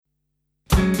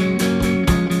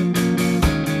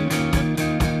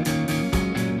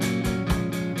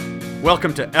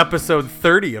Welcome to episode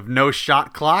 30 of No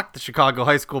Shot Clock, the Chicago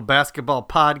High School Basketball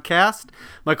Podcast.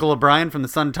 Michael O'Brien from the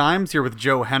Sun-Times here with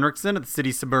Joe Henricksen at the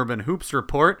City Suburban Hoops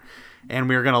Report. And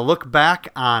we're going to look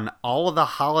back on all of the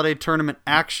holiday tournament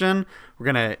action.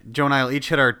 Joe and I will each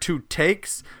hit our two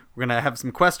takes. We're going to have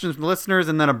some questions from listeners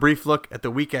and then a brief look at the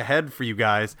week ahead for you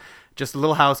guys. Just a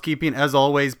little housekeeping. As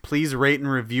always, please rate and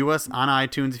review us on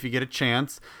iTunes if you get a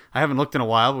chance. I haven't looked in a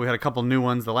while, but we had a couple new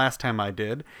ones the last time I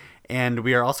did. And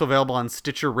we are also available on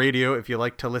Stitcher Radio if you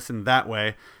like to listen that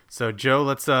way. So, Joe,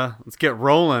 let's get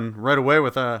rolling right away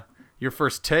with your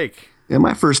first take. Yeah,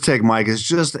 my first take, Mike, is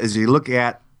just as you look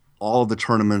at all of the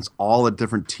tournaments, all the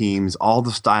different teams, all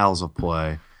the styles of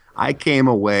play, I came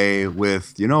away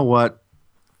with, you know what?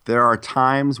 There are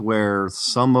times where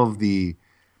some of the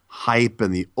hype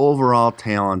and the overall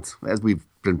talent, as we've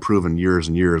been proven years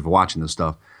and years of watching this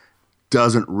stuff,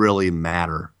 doesn't really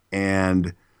matter.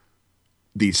 And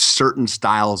these certain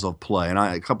styles of play, and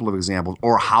a couple of examples,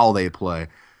 or how they play.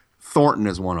 Thornton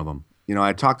is one of them. You know,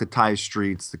 I talked to Ty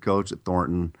Streets, the coach at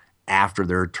Thornton, after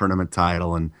their tournament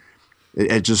title, and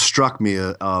it just struck me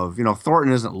of, you know,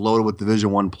 Thornton isn't loaded with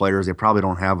Division I players. They probably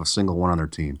don't have a single one on their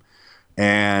team.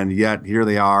 And yet here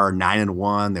they are,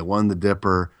 9-1. They won the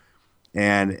Dipper.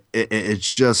 And it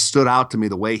just stood out to me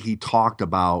the way he talked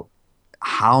about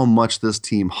how much this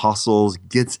team hustles,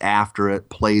 gets after it,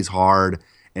 plays hard,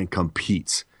 and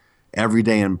competes. Every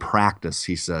day in practice,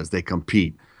 he says, they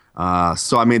compete.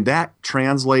 So, I mean, that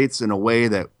translates in a way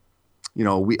that, you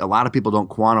know, a lot of people don't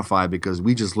quantify because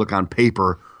we just look on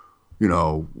paper, you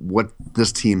know, what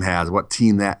this team has, what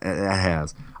team that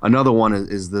has. Another one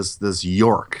is this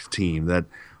York team that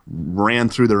ran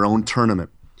through their own tournament.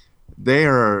 They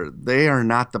are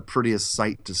not the prettiest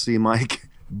sight to see, Mike,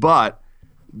 but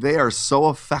they are so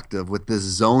effective with this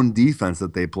zone defense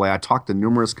that they play. I talked to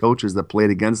numerous coaches that played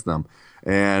against them.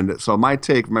 And so my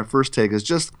first take is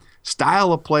just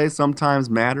style of play sometimes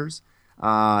matters.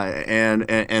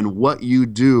 And what you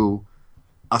do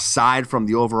aside from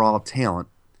the overall talent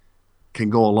can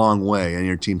go a long way in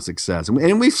your team's success.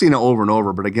 And we've seen it over and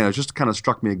over, but again, it just kind of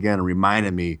struck me again and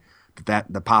reminded me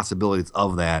that the possibilities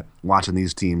of that watching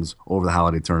these teams over the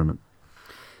holiday tournament.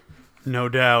 No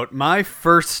doubt. My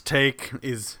first take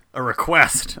is a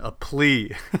request, a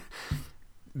plea,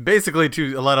 basically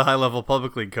to a lot of high-level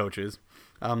public league coaches.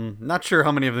 Not sure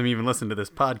how many of them even listen to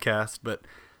this podcast, but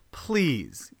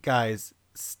please, guys,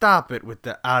 stop it with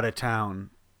the out-of-town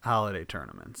holiday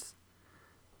tournaments.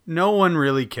 No one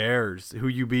really cares who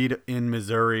you beat in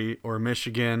Missouri or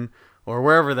Michigan or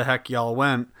wherever the heck y'all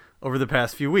went over the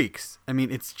past few weeks. I mean,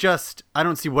 it's just, I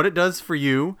don't see what it does for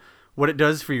you, what it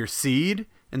does for your seed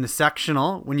in the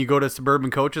sectional when you go to suburban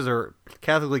coaches or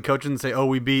Catholic League coaches and say, oh,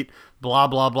 we beat blah,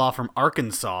 blah, blah from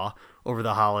Arkansas over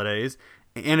the holidays.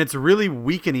 And it's really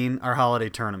weakening our holiday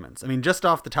tournaments. I mean, just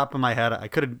off the top of my head, I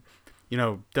could have,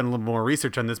 done a little more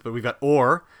research on this, but we've got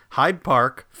Orr, Hyde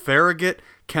Park, Farragut,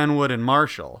 Kenwood, and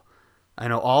Marshall. I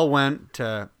know all went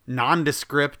to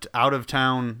nondescript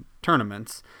out-of-town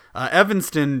tournaments.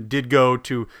 Evanston did go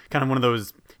to kind of one of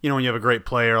those, when you have a great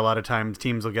player, a lot of times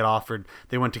teams will get offered.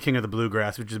 They went to King of the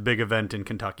Bluegrass, which is a big event in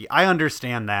Kentucky. I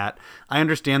understand that. I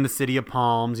understand the City of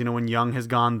Palms, when Young has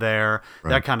gone there, right,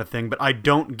 that kind of thing. But I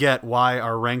don't get why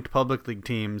our ranked public league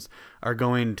teams are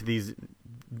going to these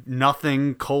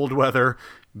nothing, cold weather,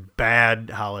 bad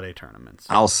holiday tournaments.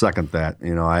 I'll second that.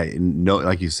 I know,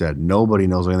 like you said, nobody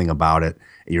knows anything about it.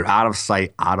 You're out of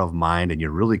sight, out of mind, and you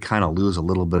really kind of lose a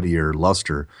little bit of your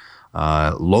luster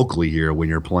locally here when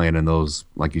you're playing in those,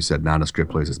 like you said, nondescript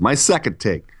places. My second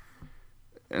take,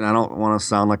 and I don't want to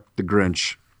sound like the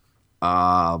Grinch,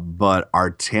 but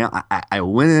our I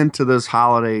went into this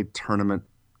holiday tournament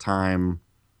time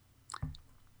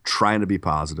trying to be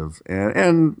positive,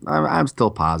 and I'm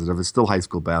still positive. It's still high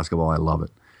school basketball. I love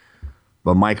it.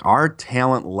 But, Mike, our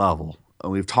talent level,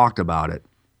 and we've talked about it,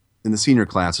 in the senior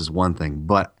class is one thing,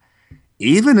 but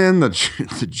even in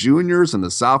the juniors and the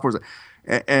sophomores,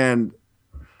 and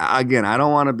again, I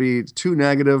don't want to be too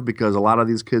negative because a lot of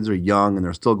these kids are young and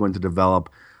they're still going to develop,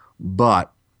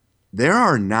 but there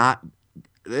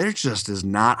just is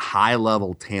not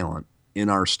high-level talent in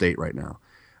our state right now,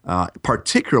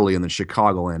 particularly in the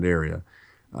Chicagoland area.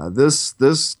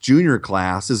 This junior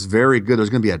class is very good. There's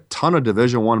going to be a ton of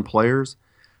Division I players,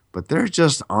 but there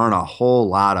just aren't a whole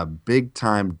lot of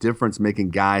big-time difference-making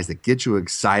guys that get you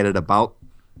excited about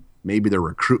maybe their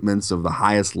recruitments of the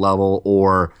highest level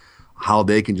or how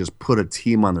they can just put a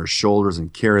team on their shoulders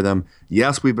and carry them.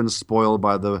 Yes, we've been spoiled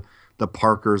by the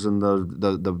Parkers and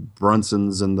the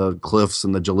Brunsons and the Cliffs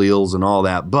and the Jaleels and all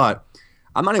that, but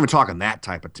I'm not even talking that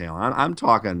type of talent. I'm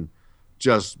talking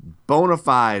just bona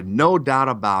fide, no doubt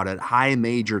about it, high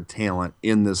major talent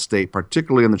in this state,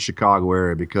 particularly in the Chicago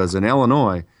area, because in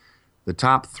Illinois, the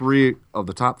top 3 of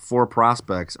the top 4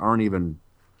 prospects aren't even,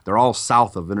 they're all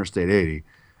south of Interstate 80.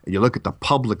 And you look at the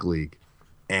public league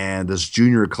and this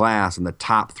junior class and the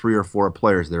top 3 or 4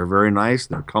 players, they're very nice.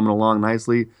 They're coming along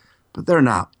nicely, but they're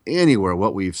not anywhere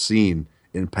what we've seen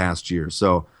in past years.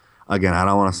 So, again, I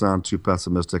don't want to sound too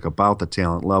pessimistic about the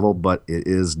talent level, but it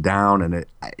is down. And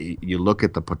you look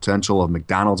at the potential of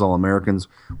McDonald's All-Americans,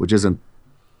 which isn't,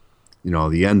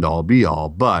 the end-all, be-all,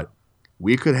 but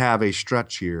we could have a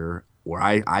stretch here where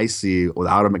I see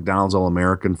without a McDonald's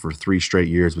All-American for 3 straight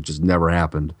years, which has never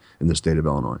happened in the state of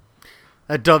Illinois.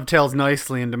 That dovetails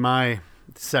nicely into my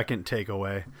second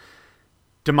takeaway.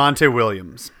 DeMonte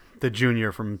Williams, the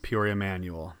junior from Peoria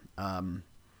Manual.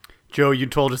 Joe, you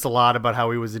told us a lot about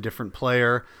how he was a different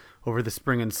player over the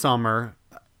spring and summer,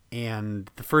 and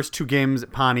the first 2 games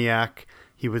at Pontiac,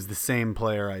 he was the same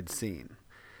player I'd seen.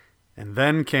 And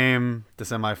then came the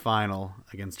semifinal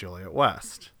against Joliet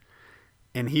West.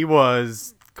 And he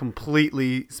was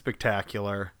completely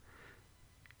spectacular.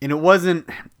 And it wasn't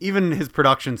even his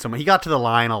production so much. He got to the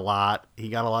line a lot. He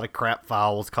got a lot of crap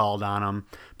fouls called on him.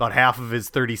 About half of his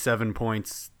 37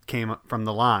 points came from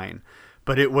the line.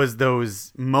 But it was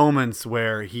those moments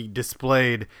where he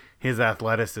displayed his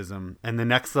athleticism and the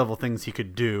next level things he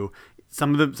could do.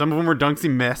 Some of them were dunks he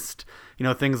missed,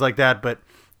 things like that. But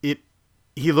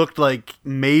he looked like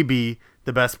maybe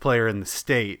the best player in the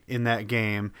state in that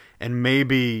game, and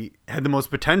maybe had the most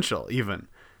potential even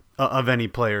of any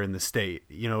player in the state,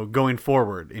 going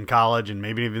forward in college and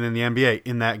maybe even in the NBA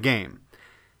in that game.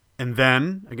 And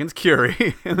then against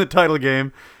Curie in the title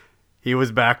game, he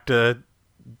was back to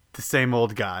the same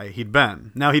old guy he'd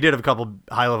been. Now, he did have a couple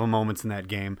high-level moments in that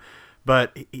game,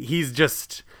 but he's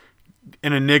just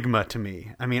an enigma to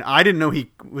me. I mean, I didn't know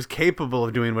he was capable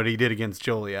of doing what he did against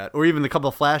Joliet, or even the couple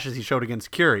of flashes he showed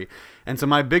against Curie. And so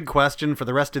my big question for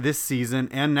the rest of this season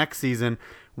and next season,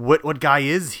 what guy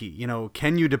is he?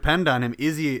 Can you depend on him?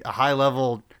 Is he a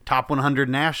high-level top 100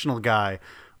 national guy?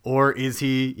 Or is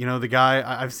he, the guy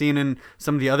I've seen in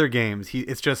some of the other games?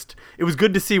 It was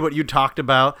good to see what you talked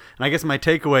about. And I guess my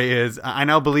takeaway is I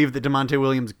now believe that DeMonte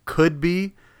Williams could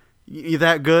be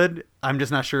that good. I'm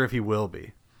just not sure if he will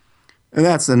be. And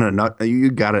that's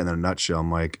you got it in a nutshell,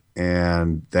 Mike.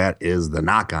 And that is the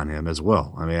knock on him as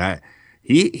well. I mean,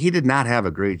 he did not have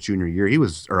a great junior year.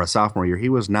 Or a sophomore year. He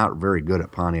was not very good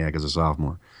at Pontiac as a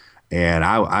sophomore. And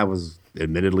I was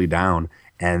admittedly down.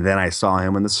 And then I saw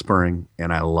him in the spring,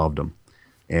 and I loved him.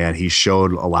 And he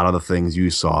showed a lot of the things you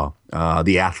saw,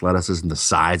 the athleticism, the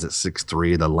size at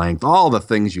 6'3", the length, all the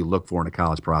things you look for in a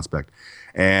college prospect.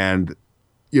 And,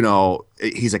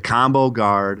 he's a combo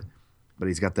guard, but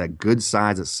he's got that good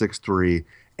size at 6'3",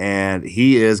 and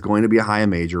he is going to be a high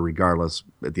major regardless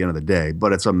at the end of the day.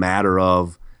 But it's a matter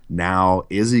of now,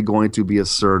 is he going to be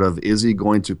assertive? Is he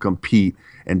going to compete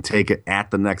and take it to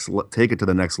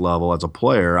the next level as a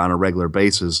player on a regular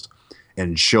basis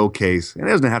and showcase? And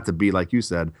it doesn't have to be, like you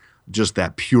said, just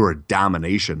that pure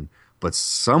domination, but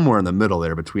somewhere in the middle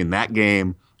there between that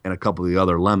game and a couple of the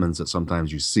other lemons that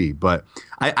sometimes you see. But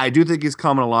I do think he's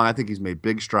coming along. I think he's made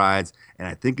big strides, and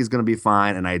I think he's going to be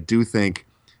fine. And I do think,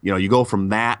 you go from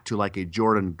that to like a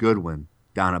Jordan Goodwin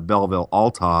down at Belleville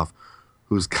Althoff,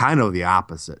 who's kind of the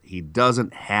opposite. He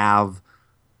doesn't have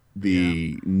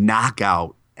the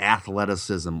knockout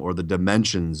athleticism or the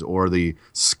dimensions or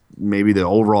maybe the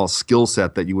overall skill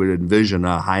set that you would envision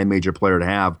a high major player to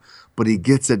have, but he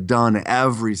gets it done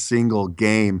every single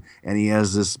game, and he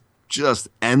has this just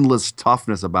endless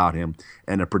toughness about him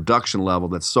and a production level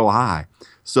that's so high.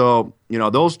 So,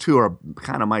 those two are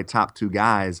kind of my top 2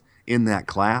 guys in that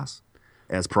class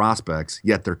as prospects,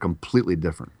 yet they're completely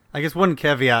different. I guess one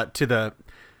caveat to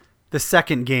the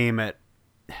second game and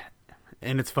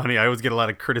it's funny, I always get a lot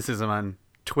of criticism on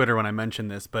Twitter when I mention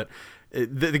this, but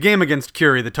the game against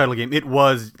Curie, the title game, it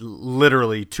was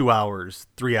literally 2 hours,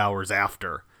 3 hours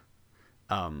after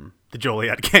the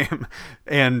Joliet game,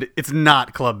 and it's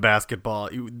not club basketball.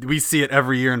 We see it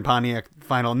every year in Pontiac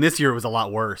final, and this year it was a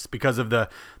lot worse because of the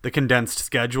condensed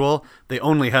schedule. They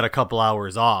only had a couple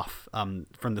hours off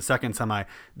from the second semi.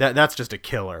 That's just a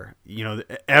killer.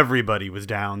 Everybody was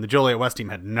down. The Joliet West team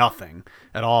had nothing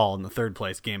at all in the third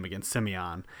place game against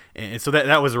Simeon, and so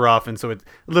that was rough. And so it's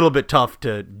a little bit tough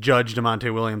to judge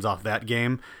DeMonte Williams off that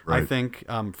game. Right. I think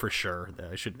for sure.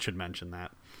 I should mention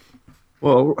that.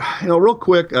 Well, real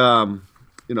quick,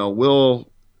 we'll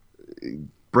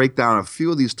break down a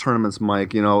few of these tournaments,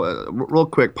 Mike. Real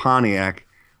quick, Pontiac,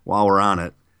 while we're on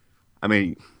it. I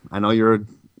mean, I know you're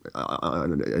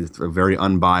a very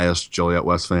unbiased Joliet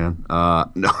West fan.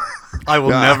 No, I will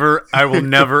never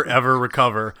ever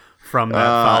recover from that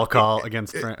foul call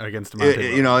against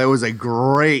Demonte. It was a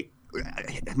great.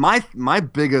 My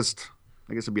biggest,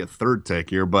 I guess it'd be a third take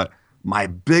here, but my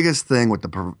biggest thing with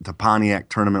the Pontiac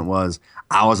tournament was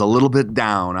I was a little bit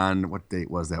down on what date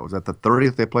was that? Was that the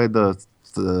 30th? They played the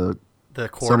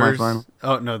quarters. Semifinal?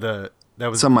 Oh no, that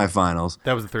was semifinals.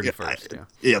 That was the 31st.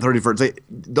 Yeah, 31st.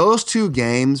 Those two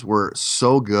games were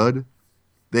so good.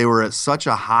 They were at such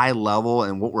a high level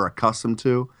and what we're accustomed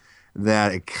to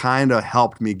that it kind of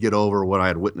helped me get over what I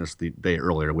had witnessed the day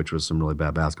earlier, which was some really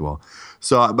bad basketball.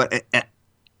 So, but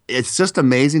it's just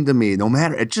amazing to me. No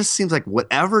matter, it just seems like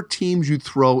whatever teams you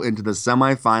throw into the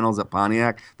semifinals at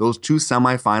Pontiac, those two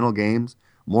semifinal games,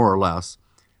 more or less,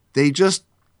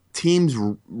 teams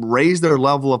raise their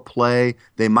level of play.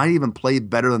 They might even play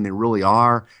better than they really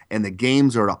are, and the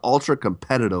games are at ultra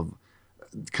competitiveness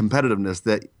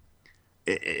that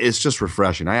it's just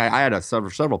refreshing. I had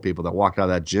several people that walked out of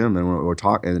that gym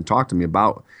and talked to me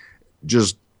about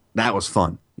just that was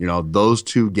fun. Those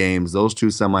two games, those two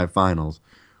semifinals,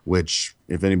 which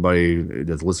if anybody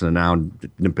that's listening now and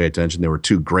didn't pay attention, there were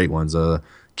two great ones.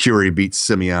 Curie beat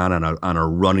Simeon on a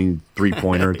running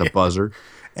 3-pointer at the buzzer.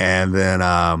 And then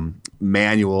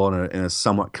Manuel in a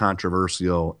somewhat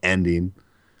controversial ending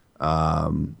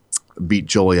beat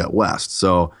Joliet West.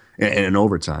 So in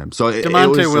overtime. So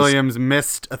Demonte Williams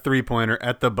missed a 3-pointer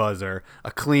at the buzzer, a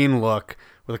clean look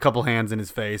with a couple hands in his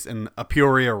face, and a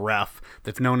Peoria ref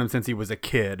that's known him since he was a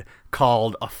kid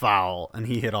called a foul, and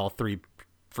he hit all 3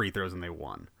 free throws and they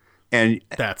won. And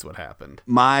that's what happened.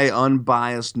 My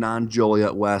unbiased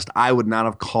non-Joliet West, I would not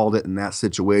have called it in that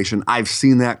situation. I've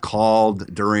seen that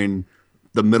called during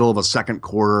the middle of a second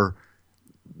quarter,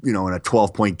 in a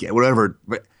 12-point game, whatever.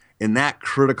 But in that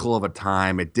critical of a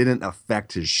time, it didn't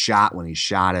affect his shot when he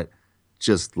shot it.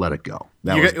 Just let it go.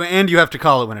 And you have to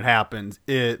call it when it happens.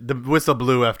 The whistle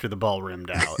blew after the ball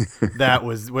rimmed out. That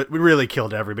was what really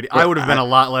killed everybody. I would have been a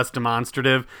lot less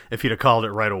demonstrative if he'd have called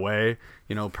it right away,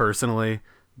 personally.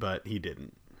 But he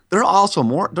didn't. There are also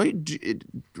more.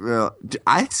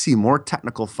 I see more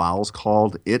technical fouls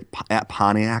called at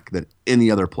Pontiac than any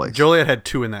other place. Joliet had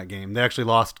 2 in that game. They actually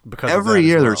lost because every of that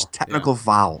year as well. There's technical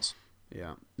fouls.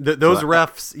 Yeah, those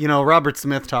refs. Robert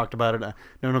Smith talked about it. I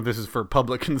don't know if this is for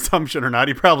public consumption or not.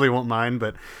 He probably won't mind,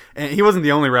 but he wasn't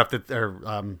the only ref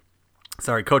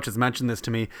coach has mentioned this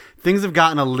to me. Things have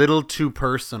gotten a little too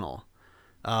personal.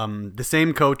 The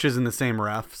same coaches and the same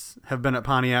refs have been at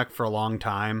Pontiac for a long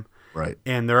time. Right.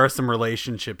 And there are some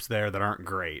relationships there that aren't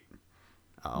great.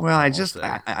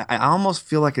 I almost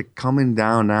feel like it coming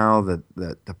down now that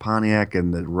the Pontiac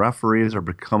and the referees are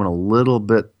becoming a little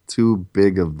bit too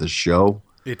big of the show.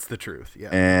 It's the truth, yeah.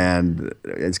 And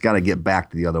it's got to get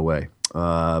back the other way.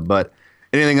 But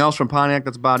anything else from Pontiac?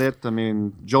 That's about it. I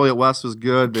mean, Joliet West was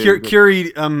good.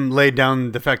 Curie laid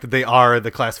down the fact that they are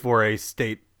the Class 4A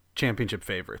state championship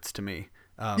favorites to me.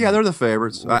 Yeah, they're the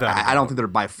favorites. I don't think they're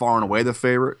by far and away the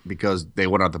favorite because they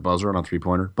went out the buzzer on a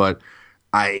 3-pointer. But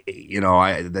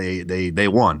they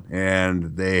won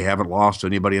and they haven't lost to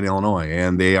anybody in Illinois,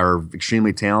 and they are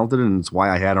extremely talented, and it's why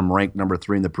I had them ranked number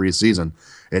 3 in the preseason.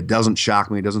 It doesn't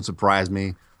shock me. It doesn't surprise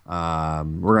me. They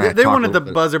won at the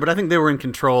buzzer, but I think they were in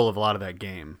control of a lot of that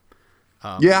game.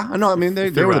 Yeah, I know. I mean,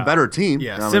 they were the better team.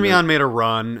 Yeah, Simeon made a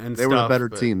run and they were the better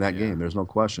team that game. There's no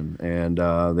question, and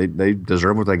they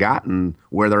deserve what they got and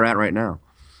where they're at right now.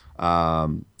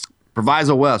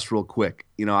 Proviso West, real quick.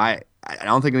 I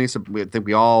don't think I think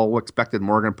we all expected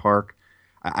Morgan Park.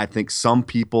 I think some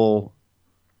people,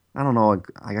 I don't know.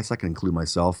 I guess I can include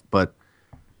myself, but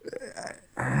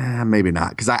maybe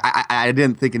not because I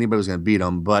didn't think anybody was going to beat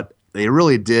them, but they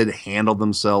really did handle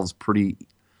themselves pretty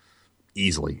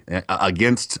easily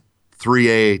against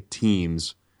 3A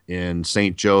teams in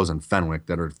St. Joe's and Fenwick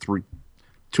that are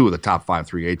 2 of the top 5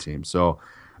 3A teams. So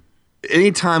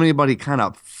anytime anybody kind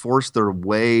of force the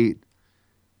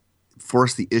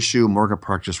issue, Morgan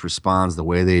Park just responds the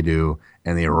way they do,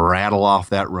 and they rattle off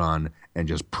that run and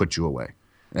just put you away.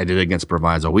 They did it against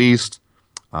Proviso East.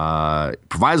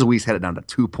 Proviso East had it down to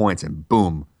 2 points, and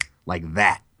boom, like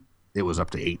that, it was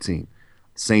up to 18.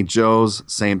 St. Joe's,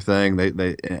 same thing.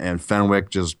 They and Fenwick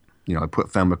just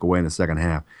put Fenwick away in the second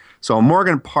half. So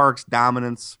Morgan Park's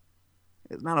dominance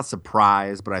is not a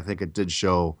surprise, but I think it did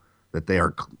show that they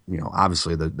are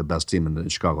obviously the best team in the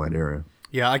Chicagoland area.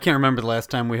 Yeah, I can't remember the last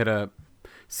time we had a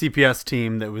CPS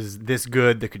team that was this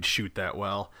good that could shoot that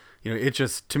well. It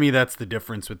just, to me, that's the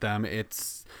difference with them.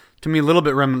 It's, to me, a little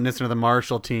bit reminiscent of the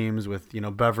Marshall teams with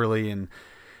Beverly and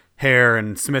Hare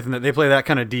and Smith, and they play that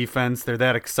kind of defense. They're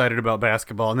that excited about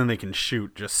basketball, and then they can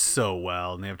shoot just so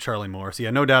well. And they have Charlie Moore, so yeah,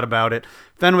 no doubt about it.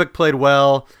 Fenwick played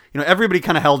well. Everybody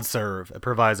kind of held serve at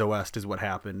Proviso West is what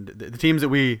happened. The teams that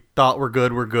we thought were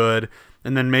good,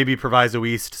 and then maybe Proviso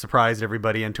East surprised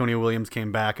everybody. Antonio Williams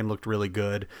came back and looked really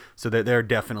good, so they're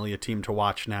definitely a team to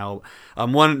watch now.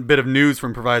 One bit of news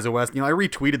from Proviso West, I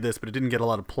retweeted this, but it didn't get a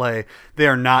lot of play. They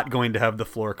are not going to have the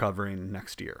floor covering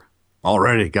next year.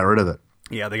 Already got rid of it.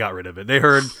 Yeah, they got rid of it. They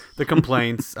heard the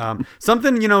complaints.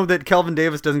 Something, that Kelvin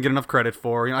Davis doesn't get enough credit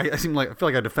for. I feel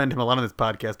like I defend him a lot on this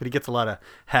podcast, but he gets a lot of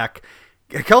heck.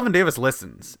 Kelvin Davis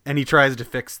listens, and he tries to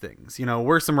fix things.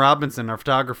 Worsom Robinson, our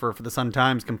photographer for the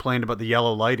Sun-Times, complained about the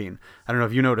yellow lighting. I don't know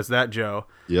if you noticed that, Joe.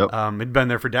 Yep. It'd been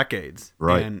there for decades.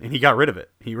 Right. And he got rid of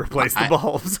it. He replaced the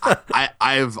bulbs.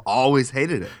 I've always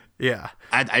hated it. Yeah.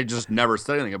 I just never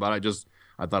said anything about it.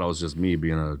 I thought it was just me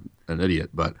being an idiot,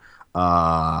 but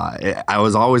I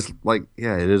was always like,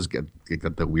 yeah, it is got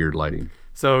the weird lighting.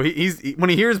 So he's when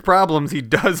he hears problems, he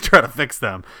does try to fix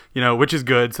them, which is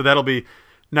good. So that'll be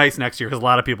nice next year, because a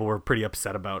lot of people were pretty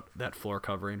upset about that floor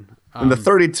covering. In the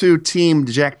 32-team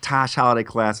Jack Tosh Holiday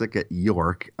Classic at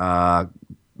York, a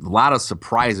lot of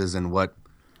surprises in what,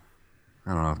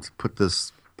 I don't know, to put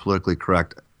this politically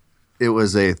correct, it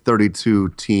was a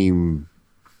 32-team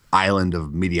island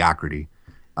of mediocrity.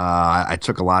 I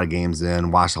took a lot of games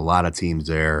in, watched a lot of teams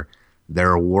there.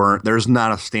 There's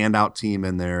not a standout team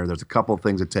in there. There's a couple of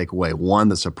things to take away. One,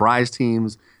 the surprise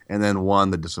teams, and then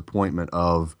one, the disappointment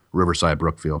of Riverside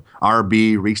Brookfield.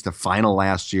 RB reached the final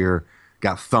last year,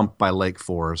 got thumped by Lake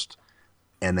Forest,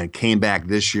 and then came back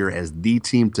this year as the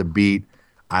team to beat.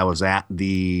 I was at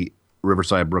the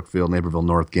Riverside Brookfield Naperville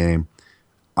North game.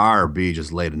 RB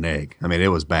just laid an egg. I mean, it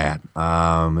was bad.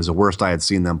 It was the worst I had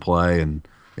seen them play in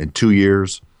 2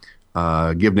 years.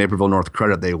 Give Naperville North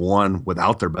credit. They won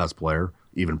without their best player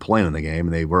even playing in the game,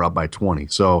 and they were up by 20.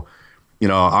 So,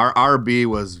 our RB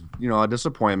was, a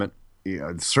disappointment.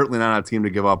 It's certainly not a team to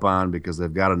give up on, because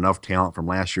they've got enough talent from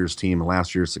last year's team and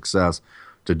last year's success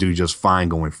to do just fine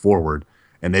going forward.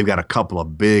 And they've got a couple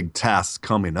of big tests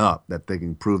coming up that they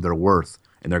can prove their worth,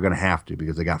 and they're going to have to,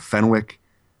 because they got Fenwick,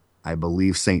 I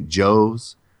believe St.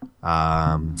 Joe's.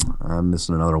 I'm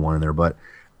missing another one in there, but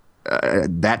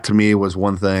that to me was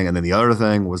one thing. And then the other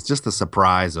thing was just the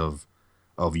surprise of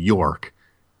York.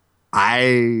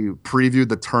 I previewed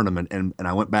the tournament, and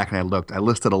I went back and I looked. I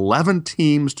listed 11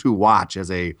 teams to watch as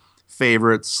a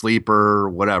favorite, sleeper,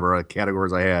 whatever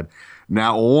categories I had.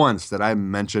 Not once did I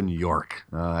mention York.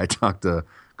 I talked to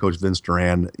Coach Vince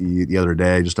Duran the other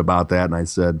day just about that, and I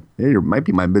said, hey, you might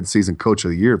be my midseason coach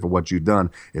of the year for what you've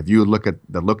done. If you look at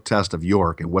the look test of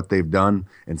York and what they've done,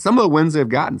 and some of the wins they've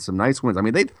gotten, some nice wins. I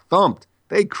mean,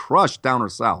 they crushed Downer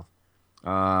South,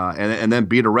 and then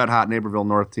beat a red-hot Naperville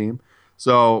North team.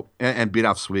 So and beat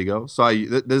off Oswego. So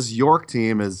this York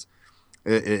team is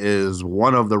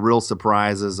one of the real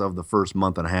surprises of the first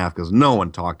month and a half, because no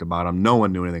one talked about them, no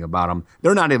one knew anything about them.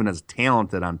 They're not even as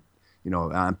talented on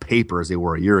paper as they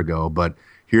were a year ago, but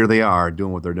here they are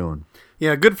doing what they're doing.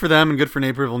 Yeah, good for them and good for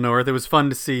Naperville North. It was fun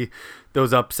to see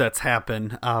those upsets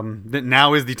happen.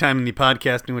 Now is the time in the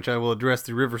podcast in which I will address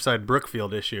the Riverside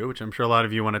Brookfield issue, which I'm sure a lot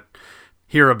of you want to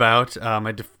hear about.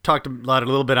 I talked a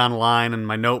little bit online in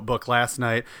my notebook last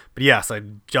night, but yes, I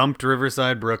jumped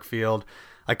Riverside Brookfield.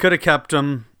 I could have kept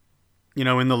them, in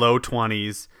the low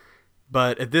 20s,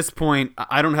 but at this point,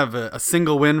 I don't have a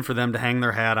single win for them to hang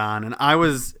their hat on, and I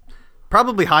was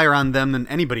probably higher on them than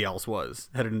anybody else was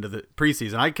headed into the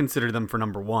preseason. I considered them for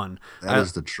number one. That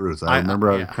is the truth. I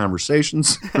remember having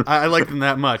conversations. I like them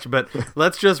that much, but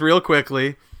let's just real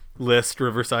quickly list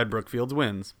Riverside Brookfield's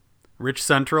wins. Rich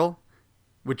Central,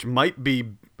 which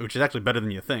is actually better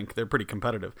than you think. They're pretty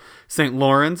competitive. St.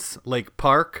 Lawrence, Lake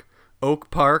Park, Oak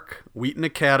Park, Wheaton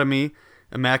Academy,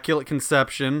 Immaculate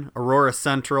Conception, Aurora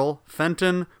Central,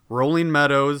 Fenton, Rolling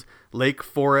Meadows, Lake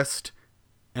Forest,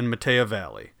 and Matea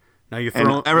Valley. Now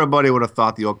and everybody would have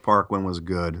thought the Oak Park one was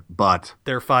good, but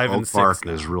they're 5 and 6. Oak Park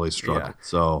has really struggled. Yeah.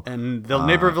 So and the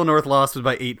Naperville North loss was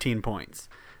by 18 points.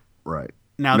 Right.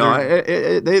 Now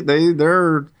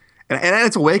they're and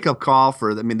it's a wake up call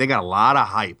for. I mean, they got a lot of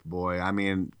hype, boy. I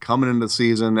mean, coming into the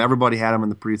season, everybody had them in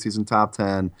the preseason top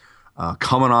 10.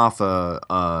 Coming off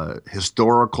a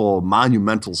historical,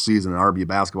 monumental season in RB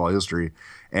basketball history,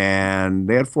 and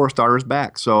they had 4 starters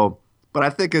back. So, but I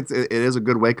think it is a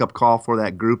good wake up call for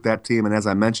that group, that team. And as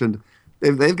I mentioned,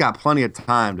 they've got plenty of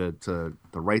time to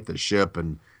right the ship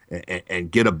and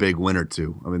get a big win or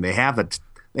two. I mean, they have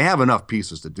enough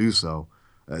pieces to do so.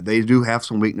 They do have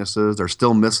some weaknesses. They're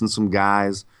still missing some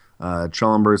guys.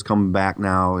 Trellenberg's coming back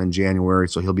now in January,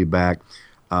 so he'll be back.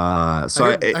 I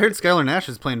heard Skylar Nash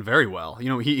is playing very well.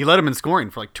 He led him in scoring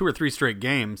for like 2 or 3 straight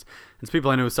games. And some people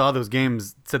I know who saw those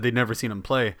games said they'd never seen him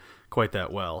play quite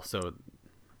that well. So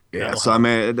yeah, so help.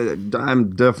 I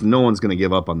mean, no one's going to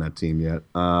give up on that team yet.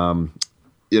 And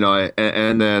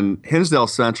then Hinsdale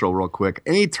Central, real quick.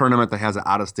 Any tournament that has an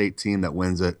out-of-state team that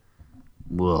wins it,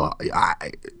 well,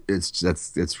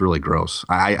 it's really gross.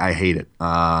 I hate it.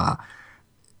 I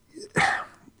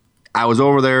was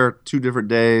over there 2 different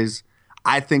days.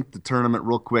 I think the tournament,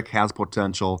 real quick, has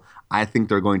potential. I think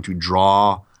they're going to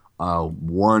draw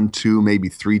 1, 2, maybe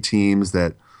 3 teams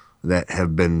that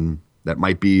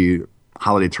might be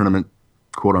holiday tournament,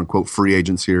 quote unquote, free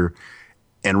agents here,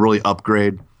 and really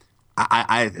upgrade.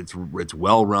 It's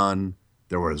well run.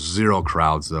 There were 0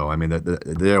 crowds though. I mean,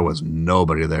 there was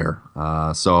nobody there.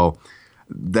 So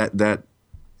that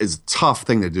is a tough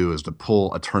thing to do, is to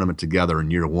pull a tournament together in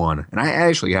year 1. And I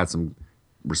actually had some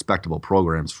respectable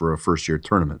programs for a first year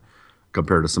tournament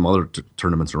compared to some other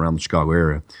tournaments around the Chicago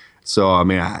area. So I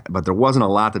mean, but there wasn't a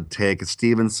lot to take. At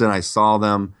Stevenson, I saw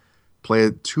them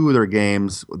play 2 of their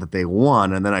games that they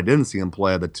won, and then I didn't see them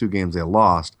play the 2 games they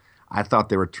lost. I thought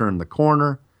they were turning the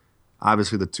corner.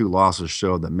 Obviously, the 2 losses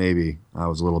showed that maybe I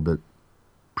was a little bit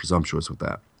presumptuous with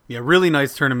that. Yeah, really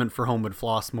nice tournament for Homewood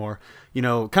Flossmoor.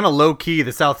 Kind of low-key,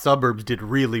 the South Suburbs did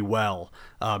really well.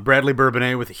 Bradley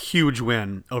Bourbonnais with a huge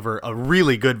win over a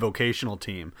really good vocational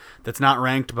team that's not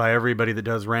ranked by everybody that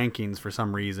does rankings for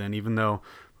some reason, even though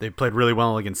they played really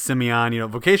well against Simeon.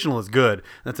 Vocational is good.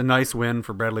 That's a nice win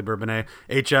for Bradley Bourbonnais.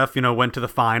 HF, went to the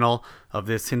final of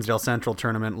this Hinsdale Central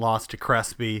tournament, lost to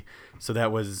Crespi, so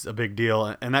that was a big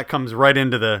deal. And that comes right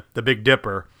into the Big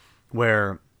Dipper,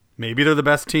 where maybe they're the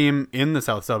best team in the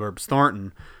South Suburbs,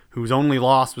 Thornton, whose only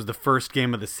loss was the first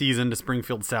game of the season to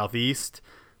Springfield Southeast.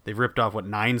 They've ripped off,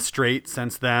 9 straight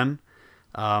since then.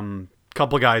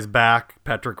 Couple guys back,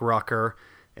 Patrick Rucker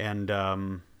and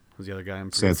who's the other guy?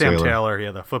 Sam Taylor,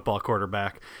 yeah, the football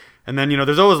quarterback. And then,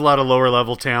 there's always a lot of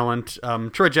lower-level talent.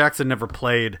 Troy Jackson never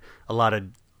played a lot of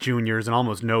juniors and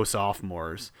almost no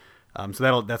sophomores.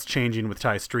 So that's changing with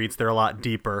Ty Streets. They're a lot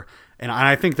deeper. And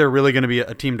I think they're really going to be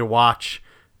a team to watch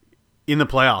in the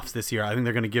playoffs this year. I think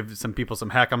they're going to give some people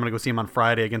some heck. I'm going to go see them on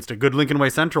Friday against a good Lincoln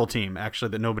Way Central team, actually,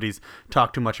 that nobody's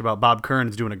talked too much about. Bob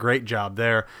Kern's doing a great job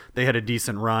there. They had a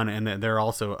decent run, and they're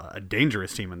also a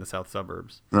dangerous team in the South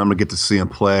Suburbs. And I'm going to get to see them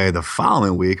play the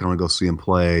following week. I'm going to go see them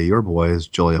play your boys,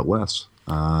 Joliet West.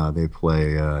 They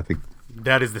play, I think.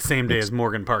 That is the same day as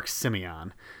Morgan Park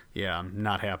Simeon. Yeah, I'm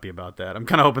not happy about that. I'm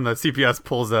kind of hoping that CPS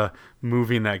pulls a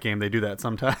movie in that game. They do that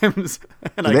sometimes.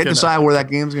 Did they decide where that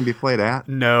game's going to be played at?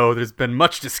 No, there's been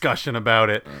much discussion about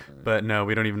it. But no,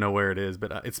 we don't even know where it is.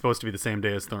 But it's supposed to be the same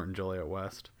day as Thornton Joliet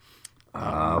West.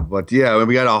 But yeah,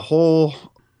 we got a whole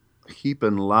heap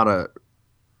and a lot of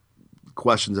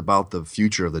questions about the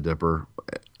future of the Dipper.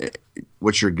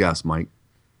 What's your guess, Mike?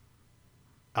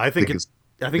 I think it's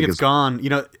gone.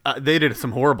 They did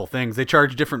some horrible things. They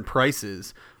charged different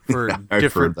prices for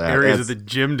different areas of the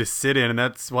gym to sit in, and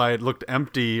that's why it looked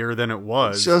emptier than it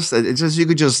was. It's just you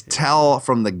could just tell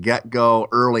from the get-go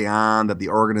early on that the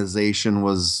organization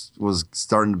was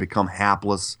starting to become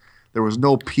hapless. There was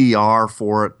no PR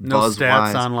for it. No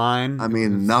stats online. I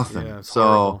mean, nothing. Yeah,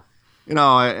 so,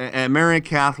 and Marion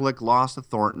Catholic lost to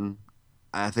Thornton.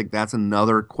 I think that's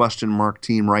another question mark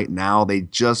team right now.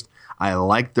 I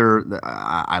like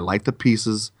the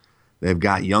pieces. They've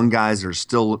got young guys that are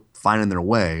still finding their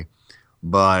way,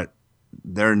 but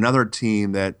they're another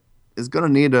team that is going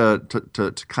to need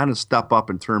to kind of step up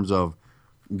in terms of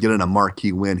getting a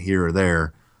marquee win here or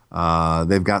there.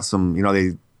 They've got some,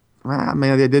 they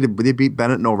beat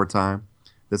Bennett in overtime.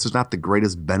 This is not the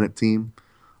greatest Bennett team.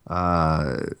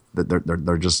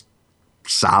 They're just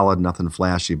solid, nothing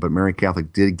flashy. But Marion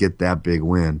Catholic did get that big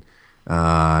win.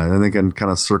 And they can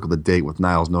kind of circle the date with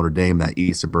Niles Notre Dame, that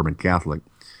East Suburban Catholic.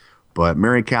 But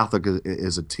Marion Catholic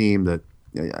is a team that,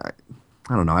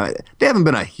 I don't know. They haven't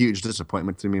been a huge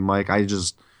disappointment to me, Mike. I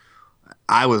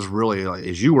was really,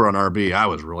 as you were on RB, I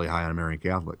was really high on Marion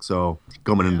Catholic. So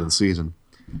going into the season.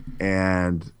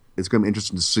 And it's going to be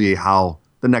interesting to see how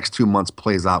the next 2 months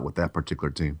plays out with that particular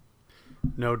team.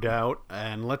 No doubt.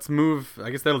 And let's move. I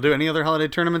guess that'll do. Any other holiday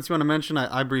tournaments you want to mention?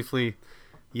 I briefly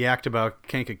yacked about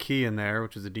Kankakee in there,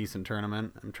 which is a decent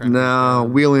tournament.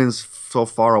 Wheeling's so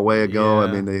far away ago. Yeah.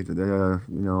 I mean, they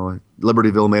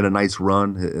Libertyville made a nice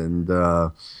run, and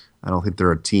I don't think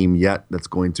they're a team yet that's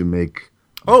going to make.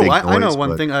 I know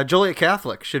one thing. Joliet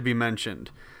Catholic should be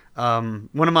mentioned. One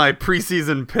of my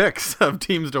preseason picks of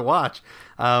teams to watch.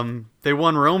 They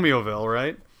won Romeoville,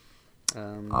 right?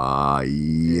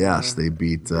 Yes, they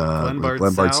beat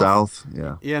Glenbard South.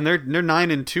 Yeah. Yeah, and they're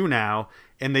 9-2 now,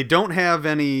 and they don't have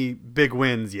any big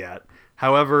wins yet.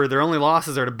 However, their only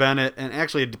losses are to Bennett and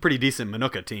actually a pretty decent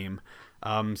Minooka team.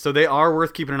 So they are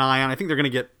worth keeping an eye on. I think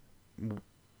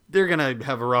they're gonna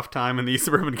have a rough time in the East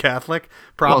Suburban Catholic.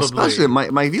 Probably, well, especially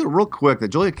my view real quick. The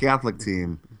Joliet Catholic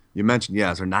team you mentioned,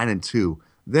 yes, they're 9-2.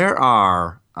 There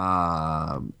are.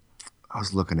 I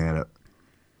was looking at it.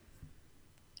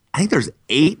 I think there's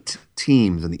 8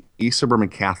 teams in the East Suburban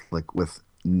Catholic with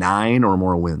 9 or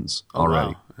more wins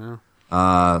already. Wow.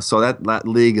 Yeah. So that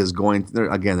league is going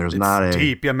again. There's not a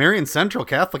deep. Yeah, Marion Central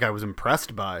Catholic. I was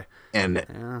impressed by, and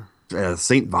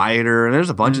St. Viator, and there's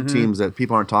a bunch of teams that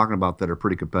people aren't talking about that are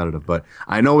pretty competitive. But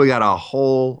I know we got a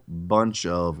whole bunch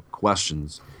of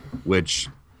questions, which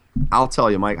I'll tell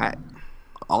you, Mike.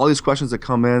 All these questions that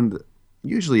come in,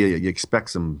 usually you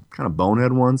expect some kind of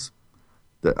bonehead ones.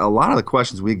 A lot of the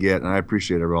questions we get, and I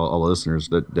appreciate all the listeners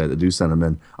that do send them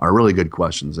in, are really good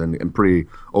questions and pretty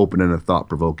open and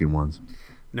thought-provoking ones.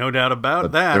 No doubt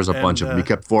about that. There's a bunch of them. You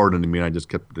kept forwarding to me, and I just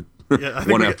kept it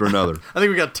one after another. I think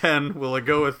we got 10. We'll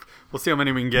see how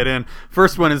many we can get in.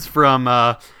 First one is from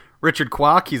Richard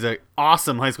Kwok. He's an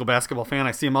awesome high school basketball fan.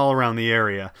 I see him all around the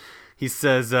area. He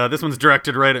says, this one's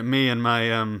directed right at me and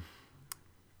my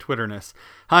Twitterness.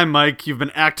 Hi, Mike. You've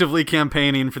been actively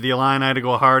campaigning for the Illini to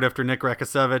go hard after Nick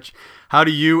Rakosevich. How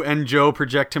do you and Joe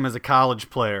project him as a college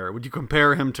player? Would you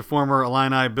compare him to former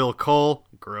Illini Bill Cole?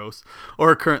 Gross.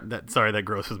 Or current... that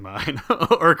gross is mine.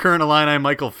 Or current Illini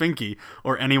Michael Finke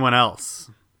or anyone else?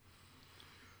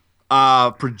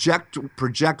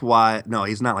 Project why? No,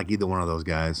 he's not like either one of those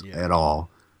guys at all.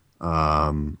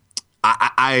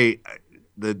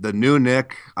 The new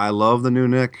Nick, I love the new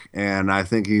Nick, and I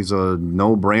think he's a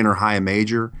no-brainer high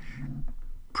major.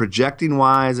 Projecting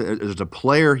wise, as a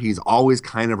player, he's always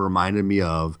kind of reminded me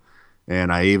of,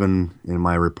 and I even in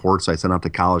my reports I sent out to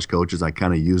college coaches, I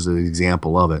kind of use an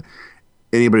example of it.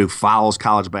 Anybody who follows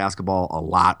college basketball a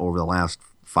lot over the last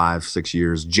 5-6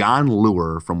 years, John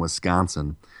Lure from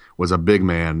Wisconsin was a big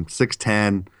man,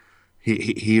 6'10".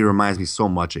 He reminds me so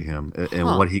much of him and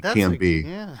what he can be.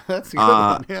 Yeah, that's a good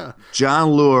one. Yeah, John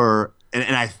Lure,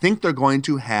 and I think they're going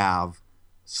to have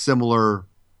similar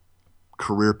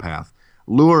career path.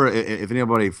 Lure, if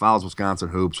anybody follows Wisconsin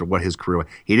hoops or what his career was,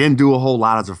 he didn't do a whole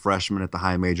lot as a freshman at the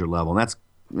high major level, and that's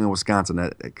Wisconsin.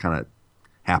 That kind of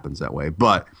happens that way,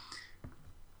 but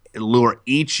Lure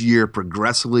each year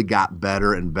progressively got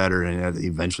better and better, and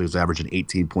eventually was averaging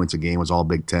 18 points a game. Was all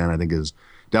Big Ten. I think is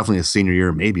definitely his senior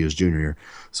year, maybe his junior year.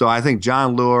 So I think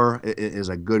John Lure is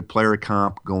a good player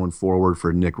comp going forward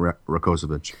for Nick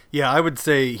Rakosevich. Yeah, I would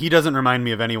say he doesn't remind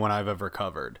me of anyone I've ever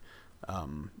covered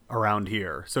around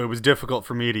here. So it was difficult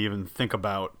for me to even think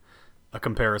about a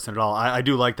comparison at all. I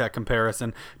do like that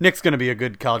comparison. Nick's going to be a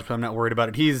good college player. I'm not worried about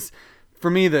it. For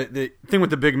me, the thing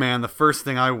with the big man, the first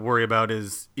thing I worry about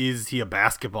is he a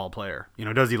basketball player?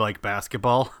 Does he like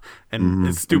basketball? And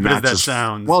as stupid as that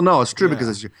sounds. Well, no, it's true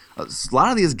because a lot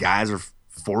of these guys are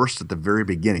forced at the very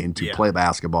beginning to play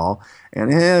basketball.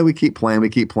 And we keep playing. We're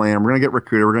going to get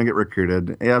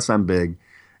recruited. Yes, I'm big.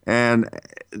 And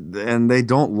they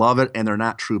don't love it, and they're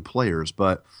not true players.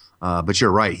 But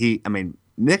you're right.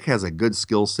 Nick has a good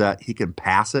skill set. He can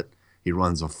pass it. He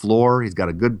runs the floor. He's got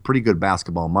a pretty good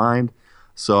basketball mind.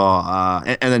 So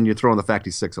and then you throw in the fact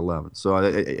he's 6'11". So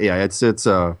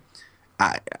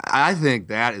I think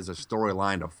that is a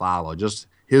storyline to follow. Just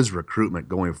his recruitment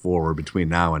going forward between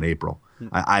now and April,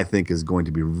 I think is going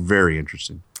to be very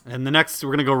interesting. And the next, we're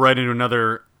going to go right into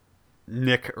another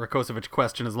Nick Rakosevich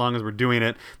question as long as we're doing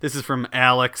it. This is from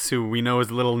Alex, who we know is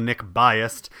a little Nick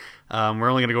biased. We're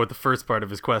only going to go with the first part of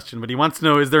his question, but he wants to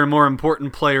know, is there a more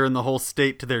important player in the whole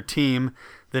state to their team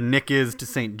than Nick is to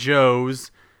St. Joe's?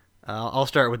 I'll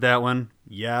start with that one.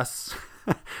 Yes.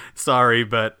 Sorry,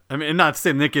 but not to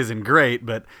say Nick isn't great,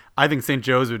 but I think St.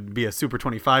 Joe's would be a Super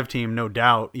 25 team, no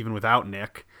doubt, even without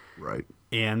Nick. Right.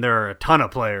 And there are a ton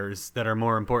of players that are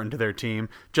more important to their team.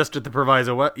 Just at the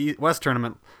Proviso West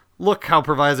tournament, look how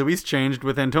Proviso East changed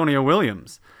with Antonio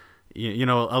Williams.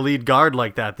 A lead guard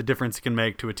like that, the difference it can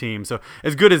make to a team. So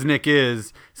as good as Nick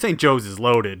is, St. Joe's is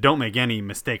loaded. Don't make any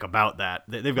mistake about that.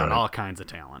 They've got all kinds of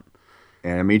talent.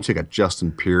 And you take a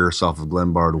Justin Pierce off of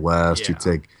Glenbard West. You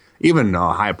take even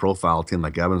a high-profile team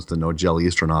like Evanston, no Jell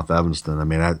Eastern off Evanston.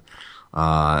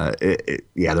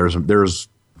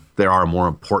 There are more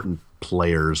important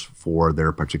players for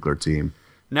their particular team.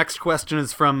 Next question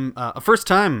is from a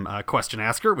first-time question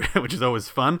asker, which is always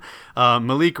fun.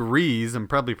 Malik Rees, I'm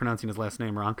probably pronouncing his last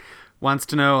name wrong, wants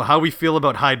to know how we feel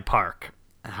about Hyde Park,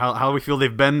 how we feel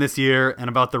they've been this year, and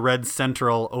about the Red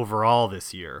Central overall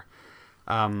this year.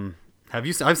 Have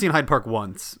you? I've seen Hyde Park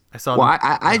once. I saw. Well, them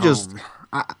I at just,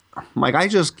 home. Mike, I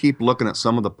just keep looking at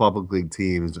some of the public league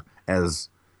teams as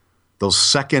those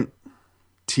second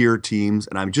tier teams,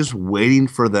 and I'm just waiting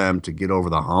for them to get over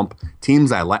the hump.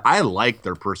 Teams I like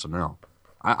their personnel.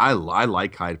 I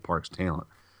like Hyde Park's talent.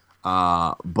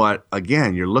 But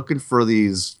again, you're looking for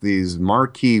these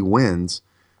marquee wins.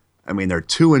 I mean, they're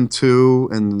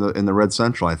 2-2 in the Red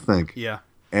Central, I think. Yeah.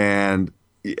 And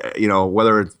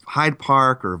whether it's Hyde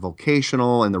Park or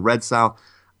Vocational in the Red South,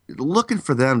 looking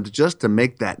for them to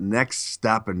make that next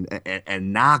step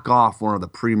and knock off one of the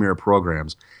premier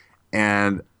programs.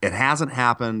 And it hasn't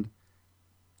happened,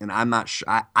 and I'm not sure.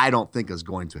 I don't think it's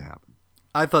going to happen.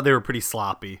 I thought they were pretty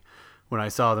sloppy when I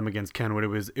saw them against Kenwood.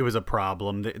 It was a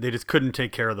problem. They just couldn't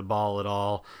take care of the ball at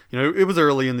all. It was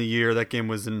early in the year. That game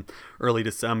was in early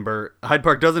December. Hyde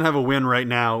Park doesn't have a win right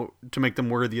now to make them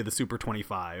worthy of the Super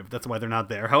 25. That's why they're not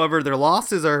there. However, their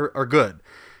losses are good.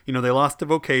 They lost to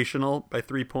Vocational by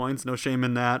 3 points. No shame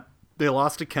in that. They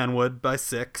lost to Kenwood by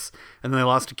 6, and then they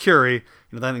lost to Curie.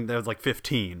 I think that was like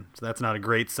 15, so that's not a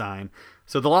great sign.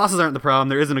 So the losses aren't the problem.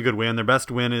 There isn't a good win. Their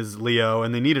best win is Leo,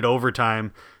 and they needed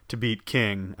overtime to beat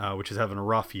King, which is having a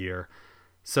rough year.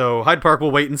 So Hyde Park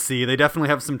will wait and see. They definitely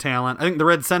have some talent. I think the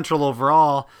Red Central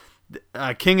overall,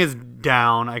 King is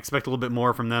down. I expect a little bit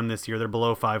more from them this year. They're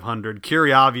below 500.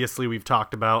 Curie, obviously, we've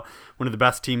talked about, one of the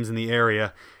best teams in the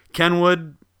area.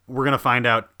 Kenwood, we're going to find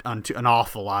out an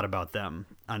awful lot about them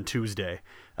on Tuesday,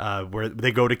 where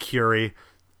they go to Curie.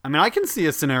 I mean, I can see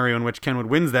a scenario in which Kenwood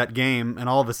wins that game, and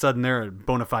all of a sudden they're a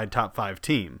bona fide top 5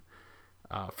 team,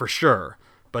 for sure.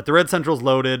 But the Red Central's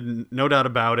loaded, no doubt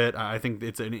about it. I think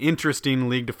it's an interesting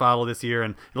league to follow this year,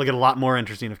 and it'll get a lot more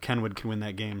interesting if Kenwood can win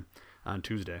that game on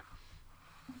Tuesday.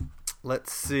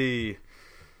 Let's see.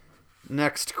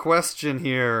 Next question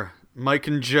here. Mike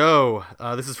and Joe.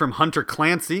 This is from Hunter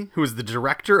Clancy, who is the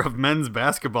director of men's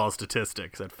basketball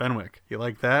statistics at Fenwick. You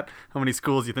like that? How many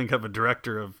schools do you think have a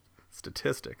director of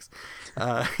statistics?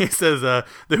 He says, the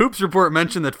Hoops report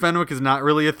mentioned that Fenwick is not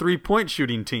really a three-point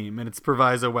shooting team in its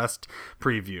Proviso West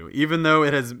preview, even though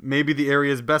it has maybe the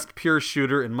area's best pure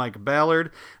shooter in Mike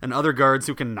Ballard and other guards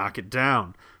who can knock it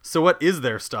down. So what is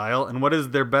their style, and what is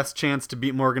their best chance to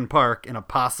beat Morgan Park in a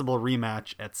possible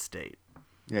rematch at state?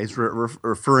 Yeah, he's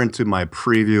referring to my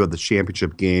preview of the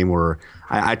championship game where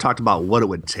I talked about what it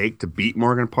would take to beat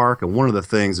Morgan Park. And one of the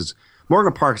things is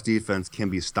Morgan Park's defense can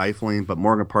be stifling, but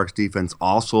Morgan Park's defense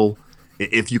also,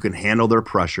 if you can handle their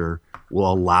pressure, will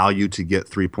allow you to get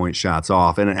three-point shots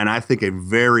off. And I think a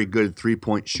very good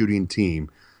three-point shooting team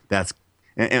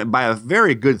and by a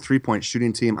very good three-point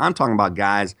shooting team, I'm talking about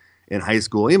guys in high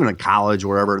school, even in college,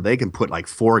 wherever, they can put like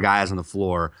 4 guys on the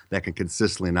floor that can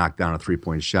consistently knock down a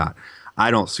three-point shot. I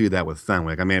don't see that with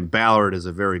Fenwick. I mean, Ballard is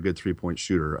a very good three-point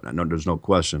shooter. There's no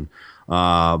question.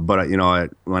 But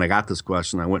when I got this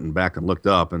question, I went back and looked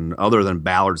up, and other than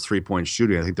Ballard's three-point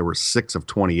shooting, I think there were 6 of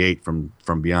 28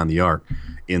 from beyond the arc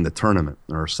in the tournament,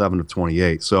 or 7 of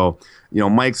 28. So,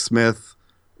 Mike Smith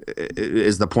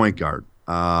is the point guard.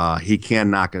 He can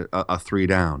knock a 3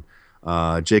 down.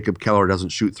 Jacob Keller doesn't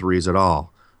shoot threes at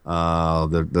all.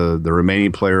 The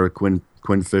remaining player,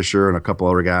 Quinn Fisher, and a couple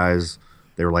other guys,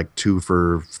 they were like 2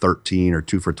 for 13 or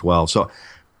 2 for 12. So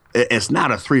it's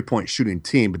not a three-point shooting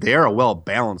team, but they are a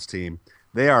well-balanced team.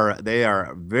 They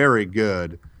are very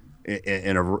good.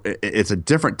 It's a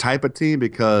different type of team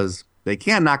because they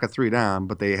can knock a 3 down,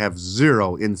 but they have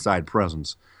 0 inside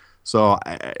presence. So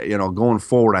going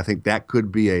forward, I think that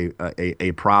could be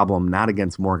a problem, not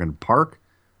against Morgan Park,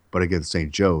 but against St.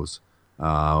 Joe's.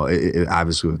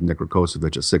 Obviously with Nick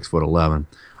Rakocevic at 6'11".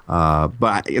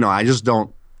 But I just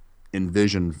don't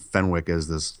envision Fenwick as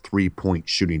this three-point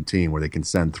shooting team where they can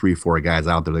send 3-4 guys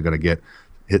out there. They're going to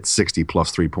hit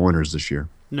 60-plus three-pointers this year.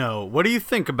 No. What do you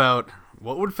think about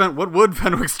what would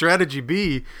Fenwick's strategy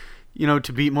be,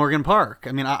 to beat Morgan Park?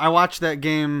 I mean, I watched that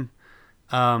game.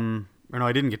 Or no,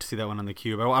 I didn't get to see that one on the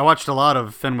Cube. I watched a lot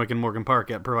of Fenwick and Morgan Park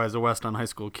at Proviso West on High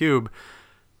School Cube,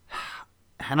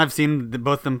 and I've seen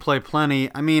both of them play plenty.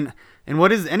 I mean, and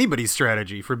what is anybody's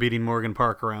strategy for beating Morgan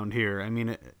Park around here? I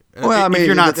mean, if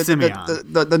you're not Simeon.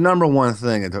 The number one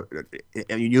thing,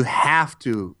 you have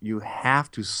to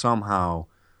somehow,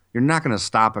 you're not going to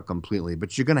stop it completely,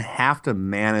 but you're going to have to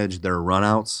manage their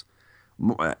runouts.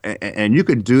 And you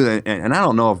can do that. And I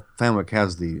don't know if Fenwick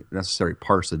has the necessary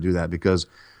parts to do that, because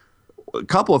a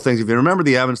couple of things. If you remember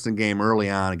the Evanston game early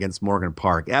on against Morgan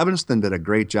Park, Evanston did a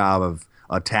great job of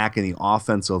attacking the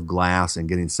offensive glass and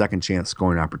getting second chance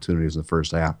scoring opportunities in the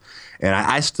first half. And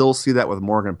I still see that with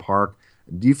Morgan Park.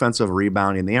 defensive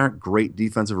rebounding. They aren't great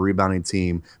defensive rebounding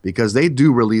team because they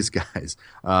do release guys.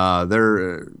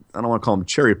 They're I don't want to call them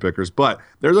cherry pickers, but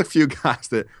there's a few guys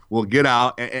that will get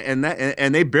out and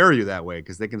they bury you that way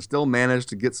because they can still manage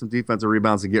to get some defensive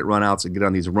rebounds and get runouts and get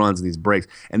on these runs and these breaks.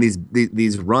 And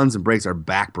these runs and breaks are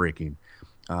backbreaking.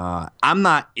 I'm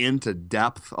not into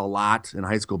depth a lot in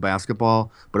high school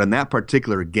basketball, but in that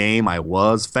particular game I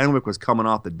was. Fenwick was coming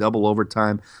off the double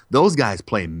overtime. Those guys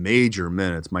play major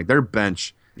minutes, Mike. Their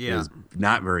bench is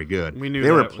not very good.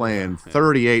 They were playing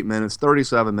 38 minutes,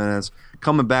 37 minutes,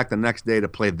 coming back the next day to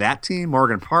play that team,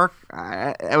 Morgan Park.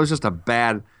 It was just a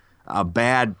bad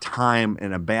time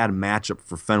and a bad matchup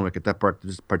for Fenwick at that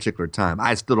particular time.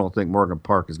 I still don't think Morgan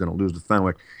Park is going to lose to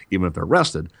Fenwick, even if they're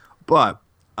rested. But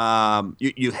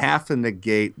you have to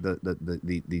negate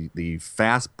the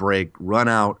fast break, run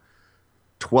out,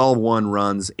 12-1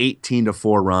 runs,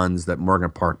 18-4 runs that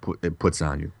Morgan Park puts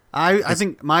on you. I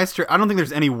think Meister. I don't think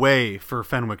there's any way for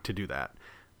Fenwick to do that.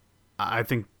 I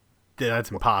think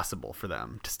that's impossible for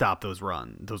them to stop those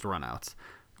runouts.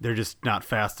 They're just not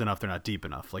fast enough. They're not deep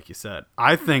enough, like you said.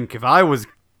 I think if I was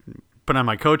put on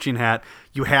my coaching hat,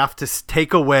 you have to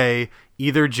take away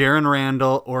either Jaron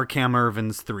Randall or Cam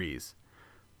Irvin's threes.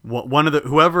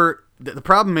 The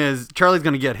problem is Charlie's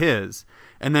going to get his,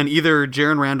 and then either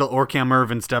Jaron Randall or Cam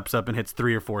Irvin steps up and hits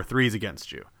 3 or 4 threes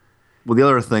against you. Well, the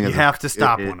other thing you have to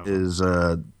stop one of them. Is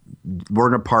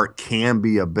Morgan Park can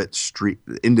be a bit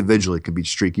individually can be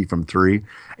streaky from 3,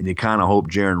 and you kind of hope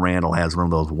Jaron Randall has one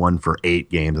of those 1 for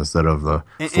 8 games instead of the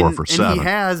 4 for 7. And he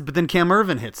has, but then Cam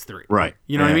Irvin hits 3. Right.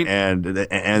 You know what I mean? And that's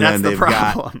then the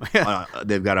problem.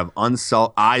 They've got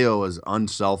Ayo is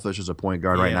unselfish as a point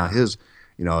guard right now. His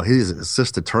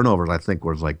assist to turnovers I think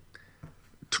was like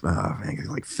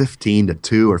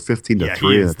 15-2 or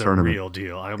 15-3 in the tournament. Real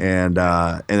deal. And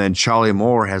then Charlie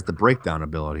Moore has the breakdown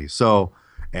ability, so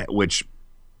which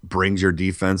brings your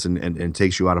defense and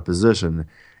takes you out of position.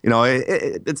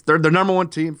 It's they're the number 1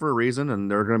 team for a reason,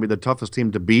 and they're going to be the toughest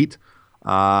team to beat.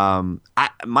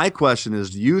 My question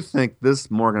is, do you think this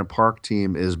Morgan Park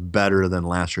team is better than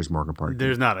last year's Morgan Park team?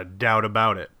 There's not a doubt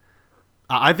about it.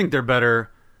 I think they're better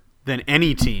than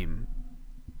any team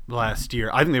last year.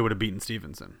 I think they would have beaten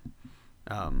Stevenson.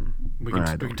 We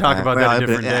can talk about that a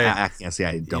different day. I can't say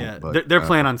I don't. Yeah, but, they're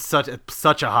playing on such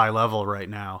a high level right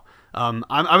now.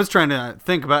 I was trying to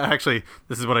think about, actually,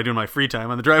 this is what I do in my free time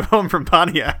on the drive home from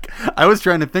Pontiac. I was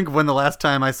trying to think of when the last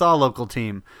time I saw a local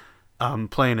team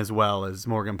playing as well as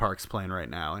Morgan Park's playing right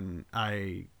now, and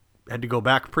I had to go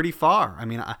back pretty far. I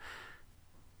mean,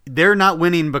 they're not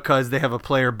winning because they have a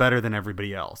player better than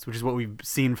everybody else, which is what we've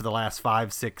seen for the last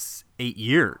 5, 6, 8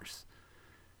 years.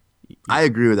 I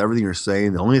agree with everything you're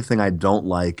saying. The only thing I don't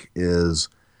like is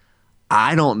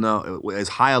I don't know, as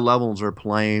high a level as they're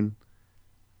playing,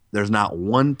 there's not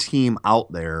one team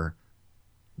out there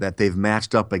that they've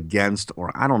matched up against,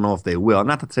 or I don't know if they will.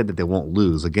 Not to say that they won't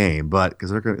lose a game, but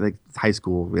because they're like high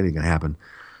school, anything can happen.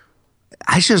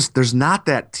 There's not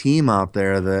that team out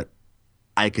there that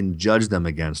I can judge them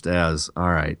against as,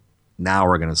 all right, now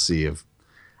we're going to see if,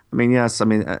 I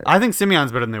think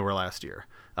Simeon's better than they were last year.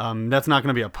 That's not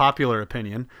going to be a popular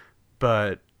opinion,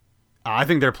 but I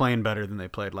think they're playing better than they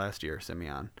played last year,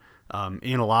 Simeon,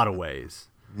 in a lot of ways.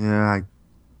 Yeah,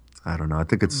 I don't know. I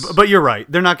think it's. But you're right.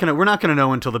 We're not gonna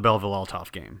know until the Belleville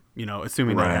Althoff game.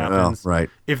 Assuming that happens. Well, right.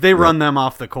 If they run them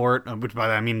off the court, which by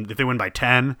that I mean if they win by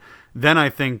 10, then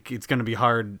I think it's going to be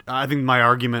hard. I think my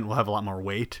argument will have a lot more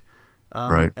weight.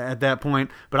 At that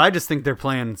point, but I just think they're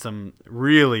playing some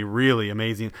really, really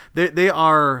amazing. They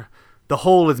are. The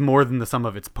whole is more than the sum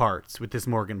of its parts with this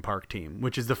Morgan Park team,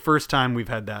 which is the first time we've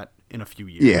had that in a few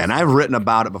years. Yeah, and I've written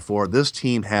about it before. This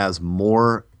team has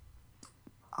more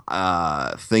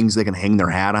things they can hang their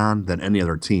hat on than any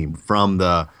other team, from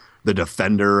the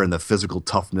defender and the physical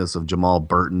toughness of Jamal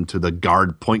Burton to the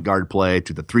point guard play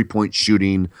to the 3-point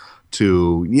shooting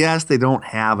to, yes, they don't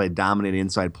have a dominating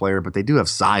inside player, but they do have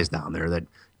size down there that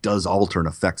does alter and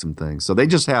affect some things. So they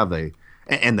just have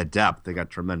and the depth. They got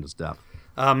tremendous depth.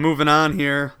 Moving on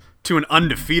here to an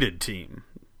undefeated team.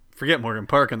 Forget Morgan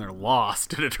Park and their loss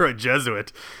to Detroit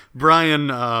Jesuit. Brian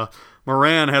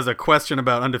Moran has a question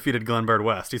about undefeated Glenbard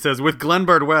West. He says, with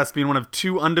Glenbard West being one of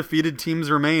 2 undefeated teams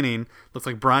remaining, looks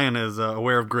like Brian is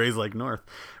aware of Grays Lake North,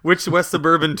 which West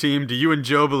Suburban team do you and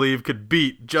Joe believe could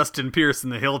beat Justin Pierce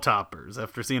and the Hilltoppers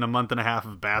after seeing a month and a half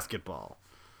of basketball?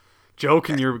 Joe,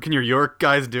 can your York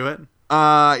guys do it?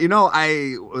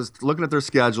 I was looking at their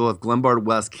schedule. If Glenbard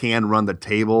West can run the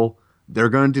table, they're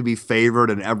going to be favored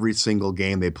in every single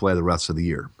game they play the rest of the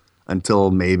year until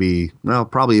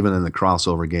probably even in the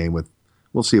crossover game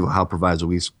we'll see how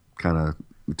Proviso East kind of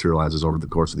materializes over the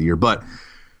course of the year. But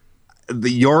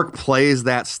the York plays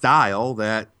that style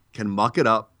that can muck it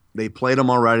up. They played them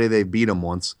already. They beat them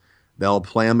once. They'll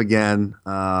play them again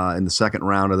in the second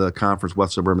round of the Conference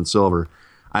West Suburban Silver.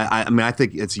 I mean, I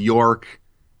think it's York.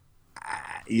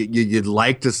 You'd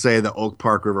like to say the Oak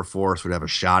Park River Forest would have a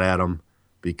shot at them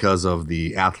because of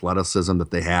the athleticism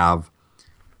that they have,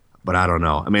 but I don't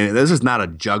know. I mean, this is not a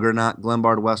juggernaut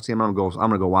Glenbard West team. I'm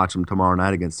gonna go watch them tomorrow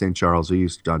night against St. Charles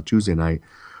East on Tuesday night,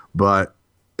 but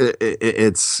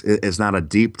it's not a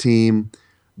deep team.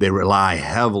 They rely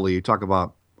heavily. You talk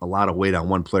about a lot of weight on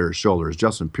one player's shoulders.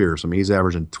 Justin Pierce. I mean, he's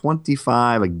averaging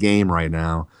 25 a game right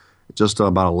now, just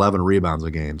about 11 rebounds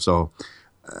a game. So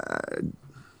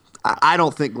I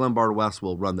don't think Glenbard West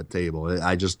will run the table.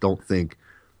 I just don't think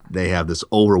they have this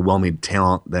overwhelming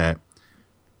talent that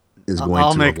is going to allow that.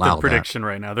 I'll make the prediction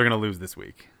right now. They're going to lose this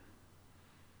week.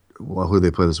 Well, who do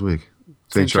they play this week?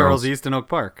 St. Charles East and Oak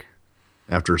Park.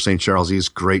 After St. Charles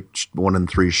East, great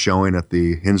 1-3 showing at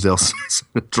the Hinsdale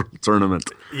tournament.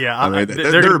 Yeah, I mean,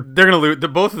 they're going to lose.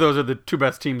 Both of those are the two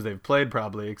best teams they've played,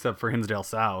 probably, except for Hinsdale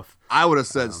South. I would have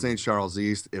said St. Charles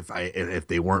East if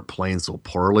they weren't playing so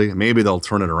poorly. Maybe they'll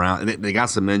turn it around. They got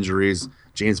some injuries.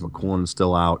 James McQuillan's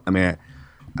still out. I mean,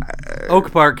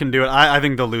 Oak Park can do it. I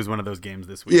think they'll lose one of those games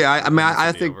this week. Yeah,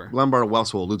 I think Glenbard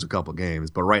West will lose a couple games,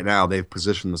 but right now they've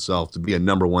positioned themselves to be a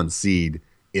number one seed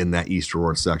in that East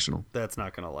Aurora sectional. That's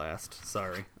not going to last.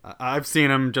 Sorry. I've seen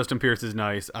them. Justin Pierce is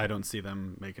nice. I don't see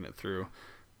them making it through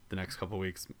the next couple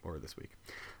weeks or this week.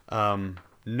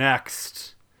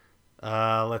 Next,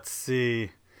 let's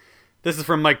see. This is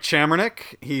from Mike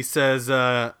Chamernick. He says,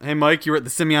 hey, Mike, you were at the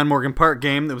Simeon Morgan Park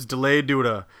game that was delayed due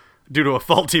to a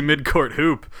faulty midcourt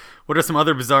hoop. What are some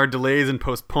other bizarre delays and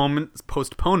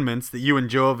postponements that you and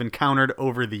Joe have encountered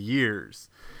over the years?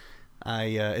 I,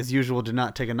 as usual, did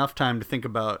not take enough time to think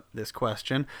about this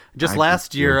question. Just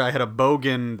last year, I had a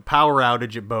Bogan power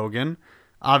outage at Bogan.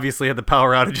 Obviously, had the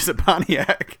power outages at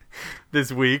Pontiac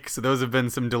this week, so those have been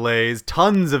some delays.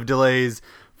 Tons of delays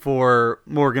for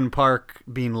Morgan Park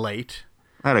being late.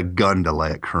 I had a gun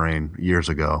delay at Crane years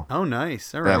ago. Oh,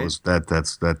 nice. All right.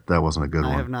 That wasn't a good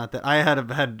one. I have not. I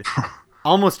have had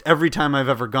almost every time I've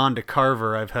ever gone to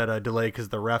Carver, I've had a delay because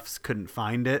the refs couldn't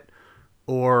find it.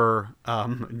 Or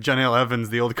Janelle Evans,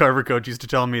 the old Carver coach, used to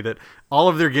tell me that all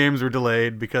of their games were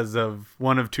delayed because of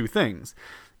one of two things.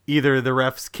 Either the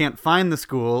refs can't find the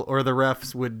school, or the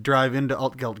refs would drive into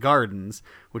Altgeld Gardens,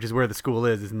 which is where the school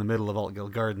is in the middle of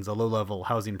Altgeld Gardens, a low-level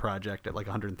housing project at like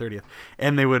 130th,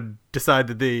 and they would decide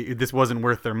that this wasn't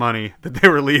worth their money, that they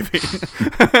were leaving,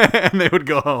 and they would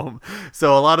go home.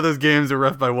 So a lot of those games are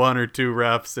ref by one or two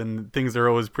refs, and things are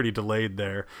always pretty delayed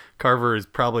there. Carver is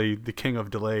probably the king of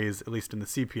delays, at least in the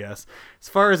CPS. As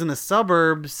far as in the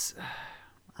suburbs,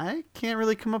 I can't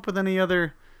really come up with any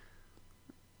other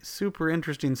super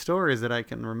interesting stories that I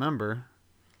can remember.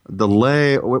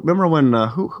 Delay. Remember when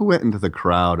who went into the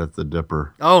crowd at the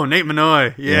Dipper? Oh, Nate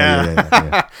Minoy.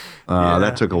 Yeah.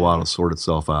 That took a while to sort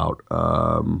itself out.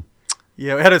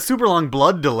 Yeah, we had a super long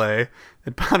blood delay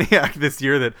at Pontiac this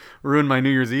year that ruined my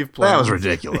New Year's Eve plans. That was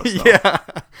ridiculous.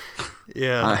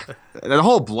 Yeah. The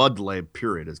whole blood delay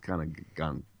period has kind of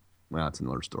gone. Well, that's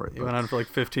another story. It went on for like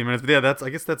 15 minutes. But yeah, I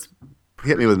guess that's.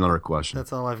 Hit me with another question.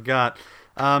 That's all I've got.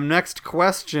 Next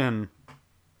question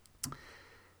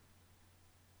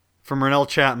from Renell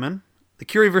Chapman. The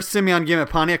Curie vs. Simeon game at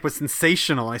Pontiac was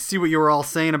sensational. I see what you were all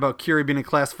saying about Curie being a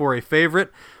Class 4A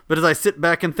favorite, but as I sit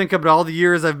back and think about all the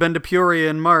years I've been to Peoria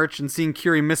in March and seeing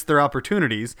Curie miss their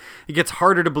opportunities, it gets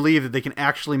harder to believe that they can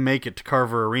actually make it to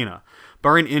Carver Arena.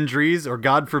 Barring injuries or,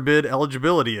 God forbid,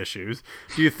 eligibility issues,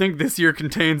 do you think this year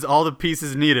contains all the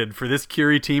pieces needed for this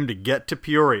Curie team to get to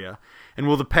Peoria? And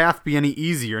will the path be any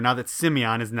easier now that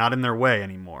Simeon is not in their way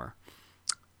anymore?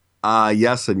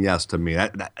 Yes and yes to me.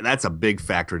 That's a big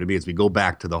factor to me as we go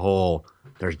back to the whole,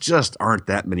 there just aren't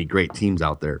that many great teams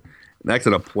out there. And that's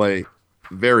going to play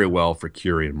very well for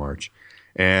Curie in March.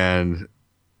 And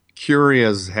Curie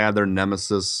has had their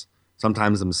nemesis,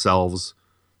 sometimes themselves,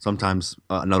 sometimes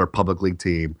another public league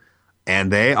team.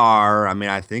 And they are,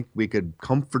 I think we could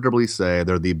comfortably say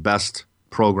they're the best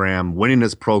program,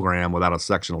 winningest program without a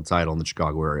sectional title in the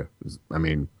Chicago area.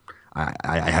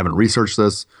 I haven't researched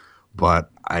this, but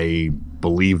I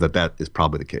believe that is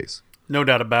probably the case. No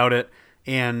doubt about it.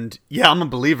 And yeah, I'm a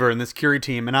believer in this Curie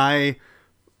team, and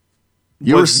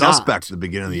you were suspect at the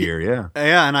beginning of the year, yeah.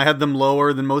 Yeah, and I had them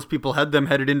lower than most people had them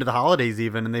headed into the holidays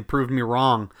even, and they proved me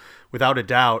wrong without a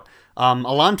doubt.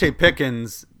 Alante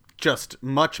Pickens, just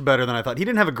much better than I thought. He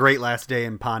didn't have a great last day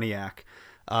in Pontiac.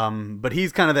 But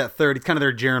he's kind of that third. He's kind of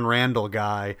their Jaron Randall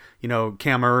guy.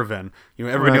 Cam Irvin.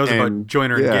 Everybody knows about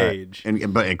Joyner and Gage.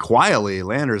 And quietly,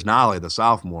 Landers Nolly, the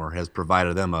sophomore, has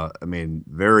provided them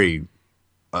very.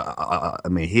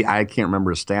 I can't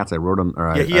remember his stats. I wrote them.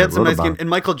 He had some nice games. And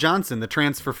Michael Johnson, the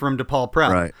transfer from DePaul Prep.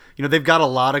 Right. They've got a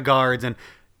lot of guards, and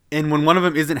when one of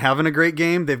them isn't having a great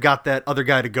game, they've got that other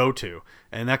guy to go to,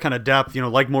 and that kind of depth,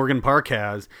 like Morgan Park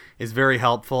has, is very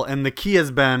helpful. And the key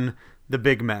has been the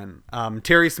big men.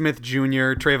 Terry Smith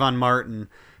Jr., Trayvon Martin,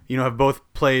 have both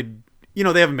played.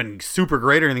 They haven't been super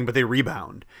great or anything, but they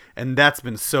rebound. And that's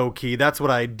been so key. That's what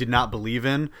I did not believe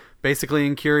in, basically,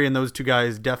 in Curie. And those two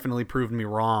guys definitely proved me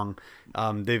wrong.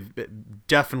 They've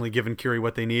definitely given Curie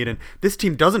what they need. And this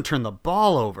team doesn't turn the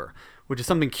ball over, which is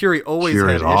something Curie's always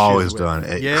done.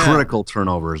 Critical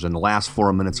turnovers in the last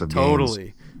 4 minutes of games.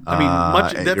 Totally.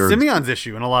 That's Simeon's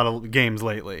issue in a lot of games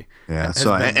lately. Yeah.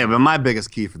 But my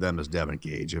biggest key for them is Devin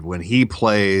Gage. When he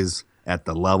plays at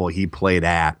the level he played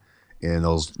at,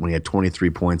 when he had 23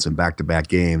 points in back-to-back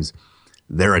games,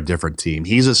 they're a different team.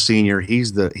 He's a senior.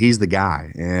 He's the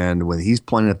guy. And when he's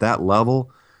playing at that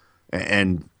level,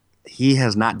 and he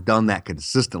has not done that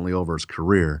consistently over his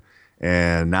career,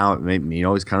 and now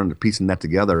he's kind of piecing that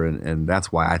together, and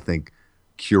that's why I think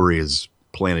Curie is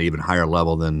playing at an even higher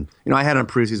level than I had him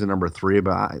preseason number 3,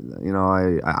 but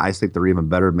I think they're even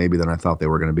better maybe than I thought they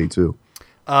were going to be too.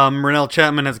 Rennell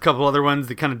Chapman has a couple other ones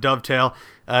that kind of dovetail.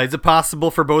 Is it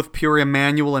possible for both Peoria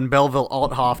Manual and Belleville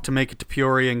Althoff to make it to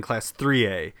Peoria in Class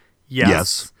 3A?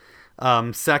 Yes.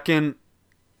 Second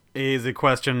is a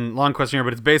long question here,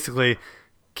 but it's basically,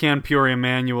 can Peoria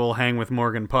Manual hang with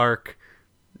Morgan Park?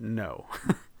 No.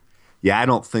 Yeah, I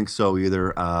don't think so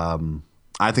either.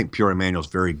 I think Peoria Manual is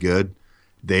very good.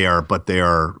 They are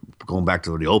going back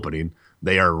to the opening.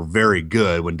 They are very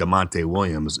good when DeMonte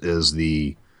Williams is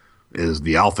the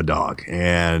alpha dog,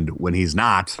 and when he's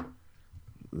not,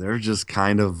 they're just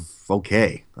kind of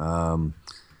okay. Ramon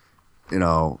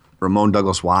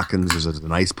Douglas Watkins is a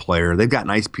nice player. They've got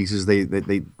nice pieces. They're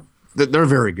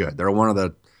very good. They're one of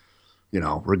the,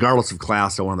 regardless of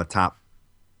class, they're one of the top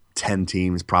 10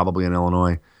 teams probably in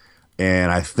Illinois,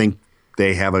 and I think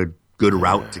they have a good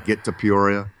route to get to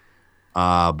Peoria,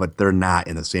 but they're not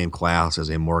in the same class as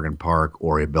a Morgan Park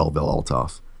or a Belleville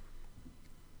Althoff.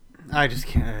 I just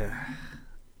can't.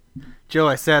 Joe,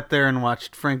 I sat there and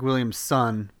watched Frank Williams'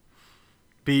 son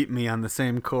beat me on the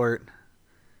same court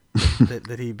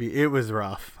that he beat. It was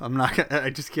rough. I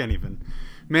just can't even.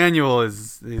 Manual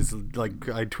is like,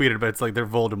 I tweeted, but it's like they're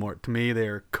Voldemort. To me,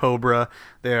 they're Cobra.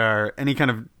 They are any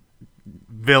kind of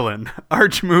villain,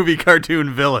 arch movie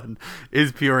cartoon villain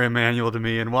is Peoria Manual to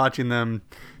me. And watching them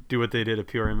do what they did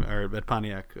at at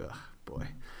Pontiac, boy.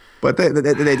 But they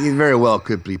very well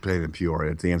could be playing in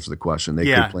Peoria, to answer the question. They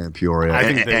could play in Peoria. I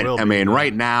think they will.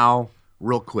 Right now,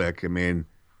 real quick,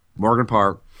 Morgan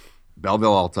Park,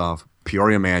 Belleville Althoff,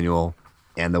 Peoria Manual,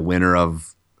 and the winner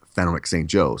of Fenwick St.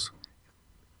 Joe's.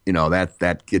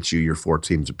 That gets you your 4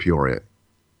 teams of Peoria.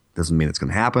 Doesn't mean it's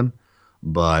going to happen,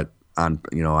 but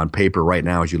on paper right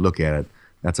now, as you look at it,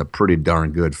 that's a pretty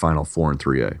darn good Final Four in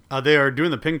 3A. They are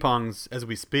doing the ping pongs as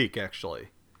we speak, actually.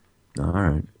 All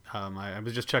right. I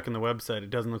was just checking the website. It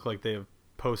doesn't look like they have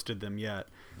posted them yet.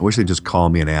 I wish they'd just call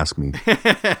me and ask me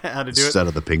how to do it instead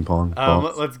of the ping pong.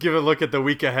 Let's give a look at the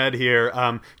week ahead here.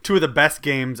 2 of the best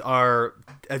games are,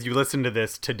 as you listen to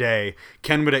this today,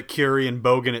 Kenwood at Curie and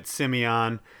Bogan at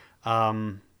Simeon.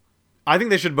 I think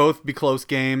they should both be close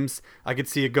games. I could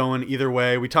see it going either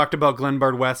way. We talked about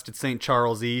Glenbard West at St.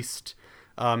 Charles East.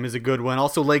 Is a good one.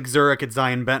 Also, Lake Zurich at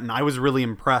Zion Benton. I was really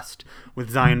impressed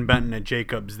with Zion Benton at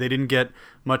Jacobs. They didn't get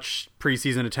much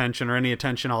preseason attention or any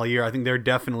attention all year. I think they're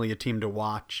definitely a team to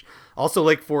watch. Also,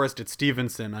 Lake Forest at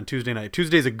Stevenson on Tuesday night.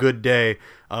 Tuesday's a good day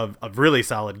of really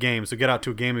solid games, so get out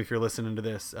to a game if you're listening to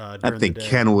this during the day. I think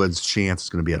Kenwood's chance is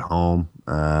going to be at home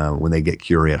when they get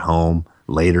Curie at home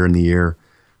later in the year.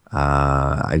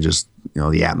 I just,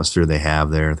 the atmosphere they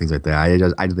have there and things like that.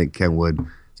 I just think Kenwood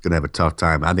going to have a tough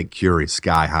time. I think Curie's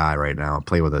sky high right now and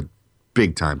play with a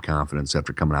big-time confidence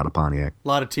after coming out of Pontiac. A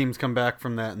lot of teams come back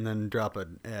from that and then drop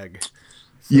an egg.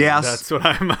 So yes. That's what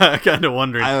I'm kind of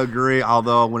wondering. I agree,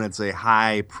 although when it's a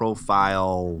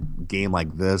high-profile game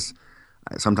like this,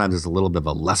 sometimes it's a little bit of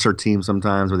a lesser team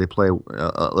sometimes where they play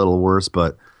a little worse,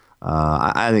 but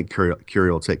I think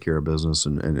Curie will take care of business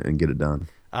and get it done.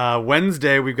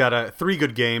 Wednesday, we've got 3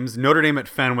 good games. Notre Dame at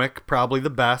Fenwick, probably the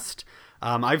best.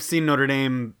 I've seen Notre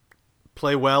Dame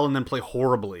play well and then play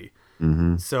horribly.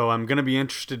 Mm-hmm. So I'm going to be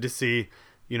interested to see,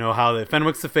 how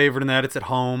Fenwick's the favorite in that. It's at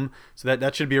home. So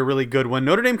that should be a really good one.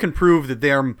 Notre Dame can prove that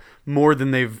they are more than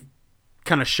they've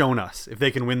kind of shown us if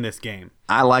they can win this game.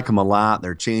 I like them a lot.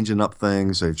 They're changing up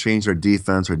things. They've changed their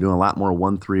defense. They're doing a lot more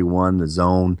 1-3-1, the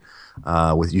zone,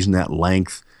 with using that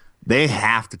length. They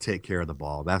have to take care of the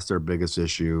ball. That's their biggest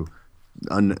issue.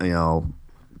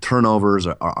 Turnovers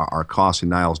are costing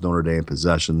Niles Notre Dame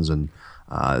possessions, and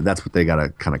that's what they got to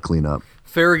kind of clean up.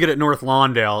 Farragut at North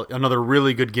Lawndale, another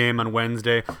really good game on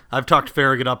Wednesday. I've talked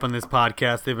Farragut up on this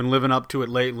podcast. They've been living up to it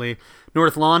lately.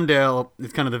 North Lawndale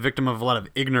is kind of the victim of a lot of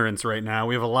ignorance right now.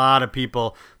 We have a lot of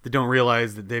people that don't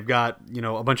realize that they've got,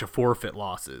 a bunch of forfeit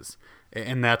losses,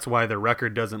 and that's why their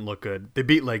record doesn't look good. They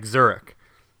beat Lake Zurich,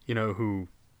 who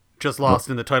just lost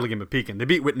in the title game of Pekin. They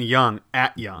beat Whitney Young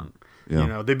at Young.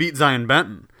 Yeah. They beat Zion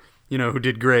Benton, who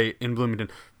did great in Bloomington.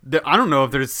 I don't know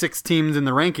if there's 6 teams in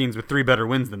the rankings with 3 better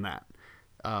wins than that.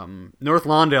 North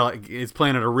Lawndale is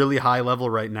playing at a really high level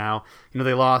right now.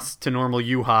 They lost to Normal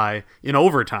U High in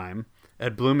overtime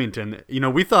at Bloomington.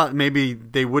 We thought maybe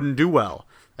they wouldn't do well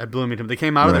at Bloomington. They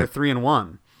came out of there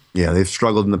 3-1. Yeah, they've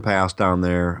struggled in the past down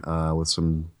there with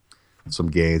some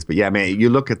games. But yeah, man, you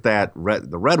look at that.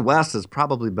 The Red West is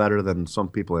probably better than some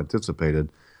people anticipated.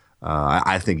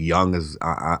 I think Young is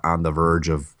on the verge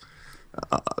of,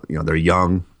 they're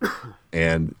young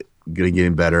and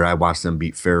getting better. I watched them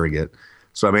beat Farragut.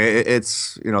 So, I mean,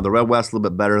 it's, the Red West a little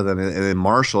bit better than, and then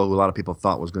Marshall, who a lot of people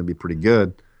thought was going to be pretty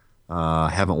good,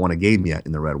 haven't won a game yet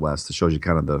in the Red West. It shows you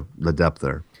kind of the depth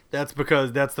there. That's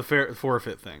because that's the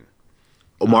forfeit thing.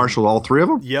 Oh, Marshall, all 3 of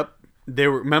them? Yep.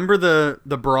 Remember the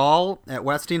brawl at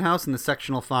Westinghouse in the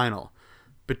sectional final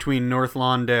between North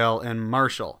Lawndale and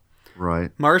Marshall?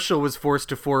 Right. Marshall was forced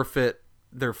to forfeit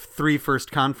their 3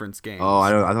 first conference games. Oh,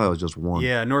 I thought it was just 1.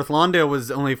 Yeah, North Lawndale was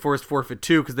only forced to forfeit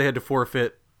 2 because they had to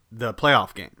forfeit the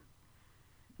playoff game,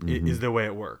 is the way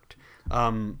it worked.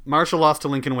 Marshall lost to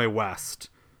Lincoln Way West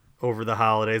over the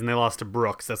holidays, and they lost to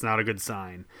Brooks. That's not a good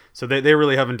sign. So they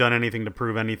really haven't done anything to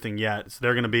prove anything yet. So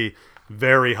they're going to be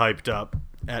very hyped up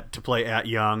to play at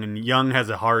Young, and Young has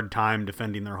a hard time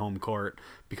defending their home court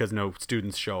because no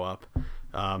students show up.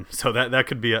 So that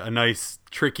could be a nice,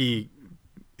 tricky.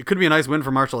 It could be a nice win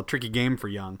for Marshall, a tricky game for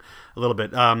Young a little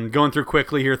bit. Going through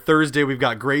quickly here, Thursday we've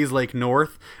got Grays Lake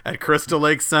North at Crystal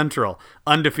Lake Central.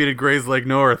 Undefeated Grays Lake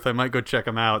North. I might go check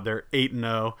them out. They're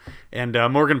 8-0. And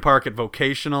Morgan Park at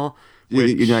Vocational.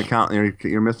 You're not counting.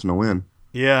 You're missing a win.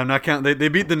 Yeah, I'm not counting. They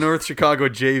beat the North Chicago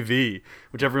JV,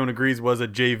 which everyone agrees was a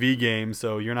JV game,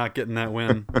 so you're not getting that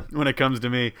win when it comes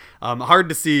to me. Hard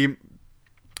to see.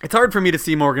 It's hard for me to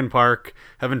see Morgan Park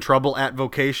having trouble at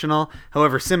Vocational.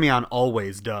 However, Simeon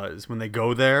always does when they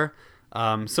go there.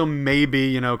 So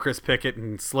maybe, Chris Pickett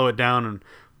can slow it down and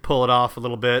pull it off a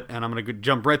little bit. And I'm going to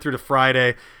jump right through to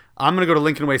Friday. I'm going to go to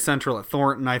Lincoln Way Central at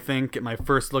Thornton, I think, get my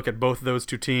first look at both of those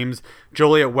 2 teams.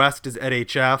 Joliet West is at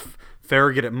HF.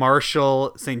 Farragut at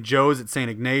Marshall. St. Joe's at St.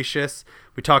 Ignatius.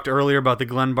 We talked earlier about the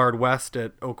Glenbard West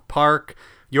at Oak Park.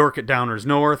 York at Downers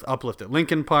North, Uplift at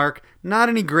Lincoln Park. Not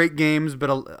any great games, but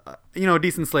a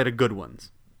decent slate of good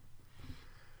ones.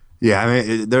 Yeah, I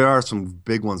mean, there are some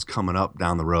big ones coming up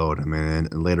down the road. I mean,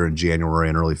 later in January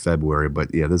and early February.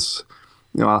 But yeah, this,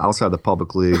 outside the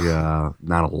public league,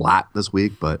 not a lot this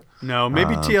week. But no,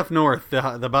 maybe TF North,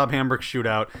 the Bob Hambrick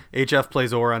shootout. HF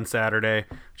plays Orr on Saturday.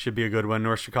 Should be a good one.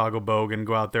 North Chicago Bogan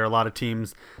go out there. A lot of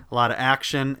teams, a lot of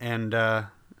action, and I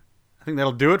think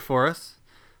that'll do it for us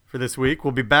for this week.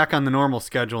 We'll be back on the normal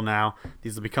schedule now.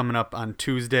 These will be coming up on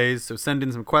Tuesdays, so send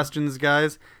in some questions,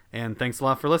 guys, and thanks a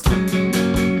lot for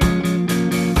listening.